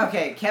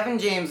same. Kevin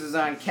James is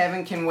on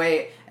Kevin Can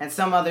Wait and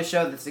some other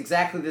show that's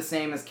exactly the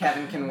same as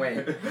Kevin Can Wait.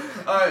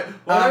 Alright,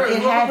 well, it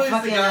had plays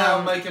fucking, the guy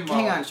on Mike and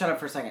Molly? hang on, shut up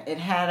for a second. It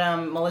had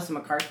Melissa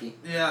McCarthy.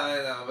 Yeah, I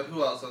know, but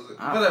who else was it?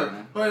 Oh, Whatever.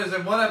 man. But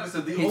in one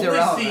episode,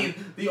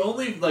 the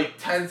only like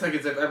 10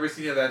 seconds I've ever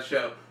seen of that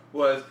show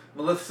was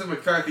Melissa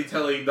McCarthy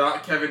telling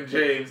not Kevin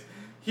James,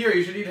 here,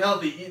 you should eat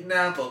healthy, eat an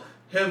apple.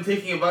 Him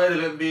taking a bite of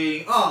it and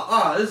being,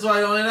 this is why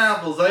I don't eat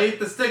apples, I ate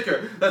the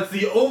sticker. That's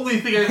the only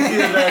thing I've seen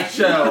of that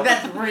show.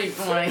 That's pretty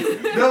funny.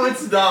 No,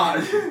 it's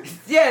not.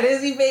 Yeah, it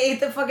is. He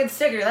ate the fucking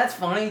sticker. That's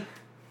funny.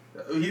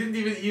 He didn't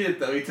even eat it,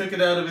 though. He took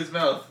it out of his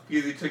mouth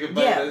because he took a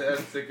bite and had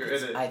a sticker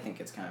in it. I think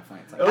it's kind of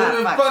funny. It's like, it would have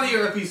been fuck.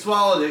 funnier if he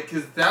swallowed it,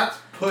 because that's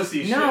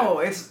pussy shit. No,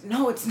 it's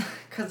not.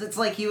 Because it's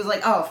like he was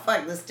like, oh,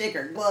 fuck, the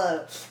sticker.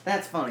 Blah.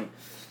 That's funny.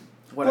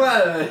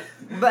 Whatever.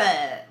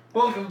 But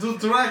welcome to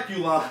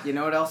Dracula. You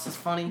know what else is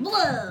funny?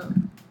 Whoa.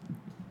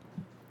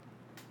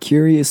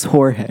 Curious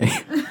Jorge.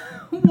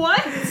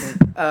 What?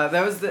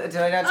 That was the. Did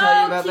I not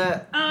tell you about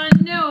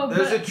that? No.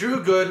 There's a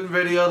Drew Gooden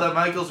video that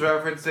Michael's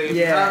referencing. If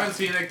you Yeah. haven't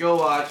seen it, go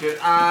watch it.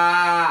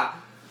 I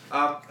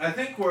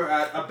think we're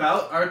at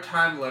about our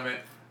time limit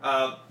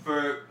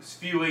for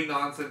spewing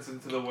nonsense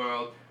into the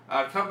world.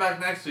 Come back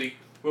next week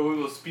where we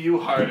will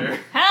spew harder.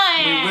 Hell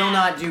yeah. We will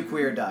not do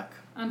Queer Duck.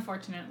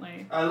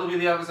 Unfortunately. It'll be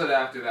the episode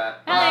after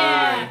that. Hell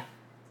yeah.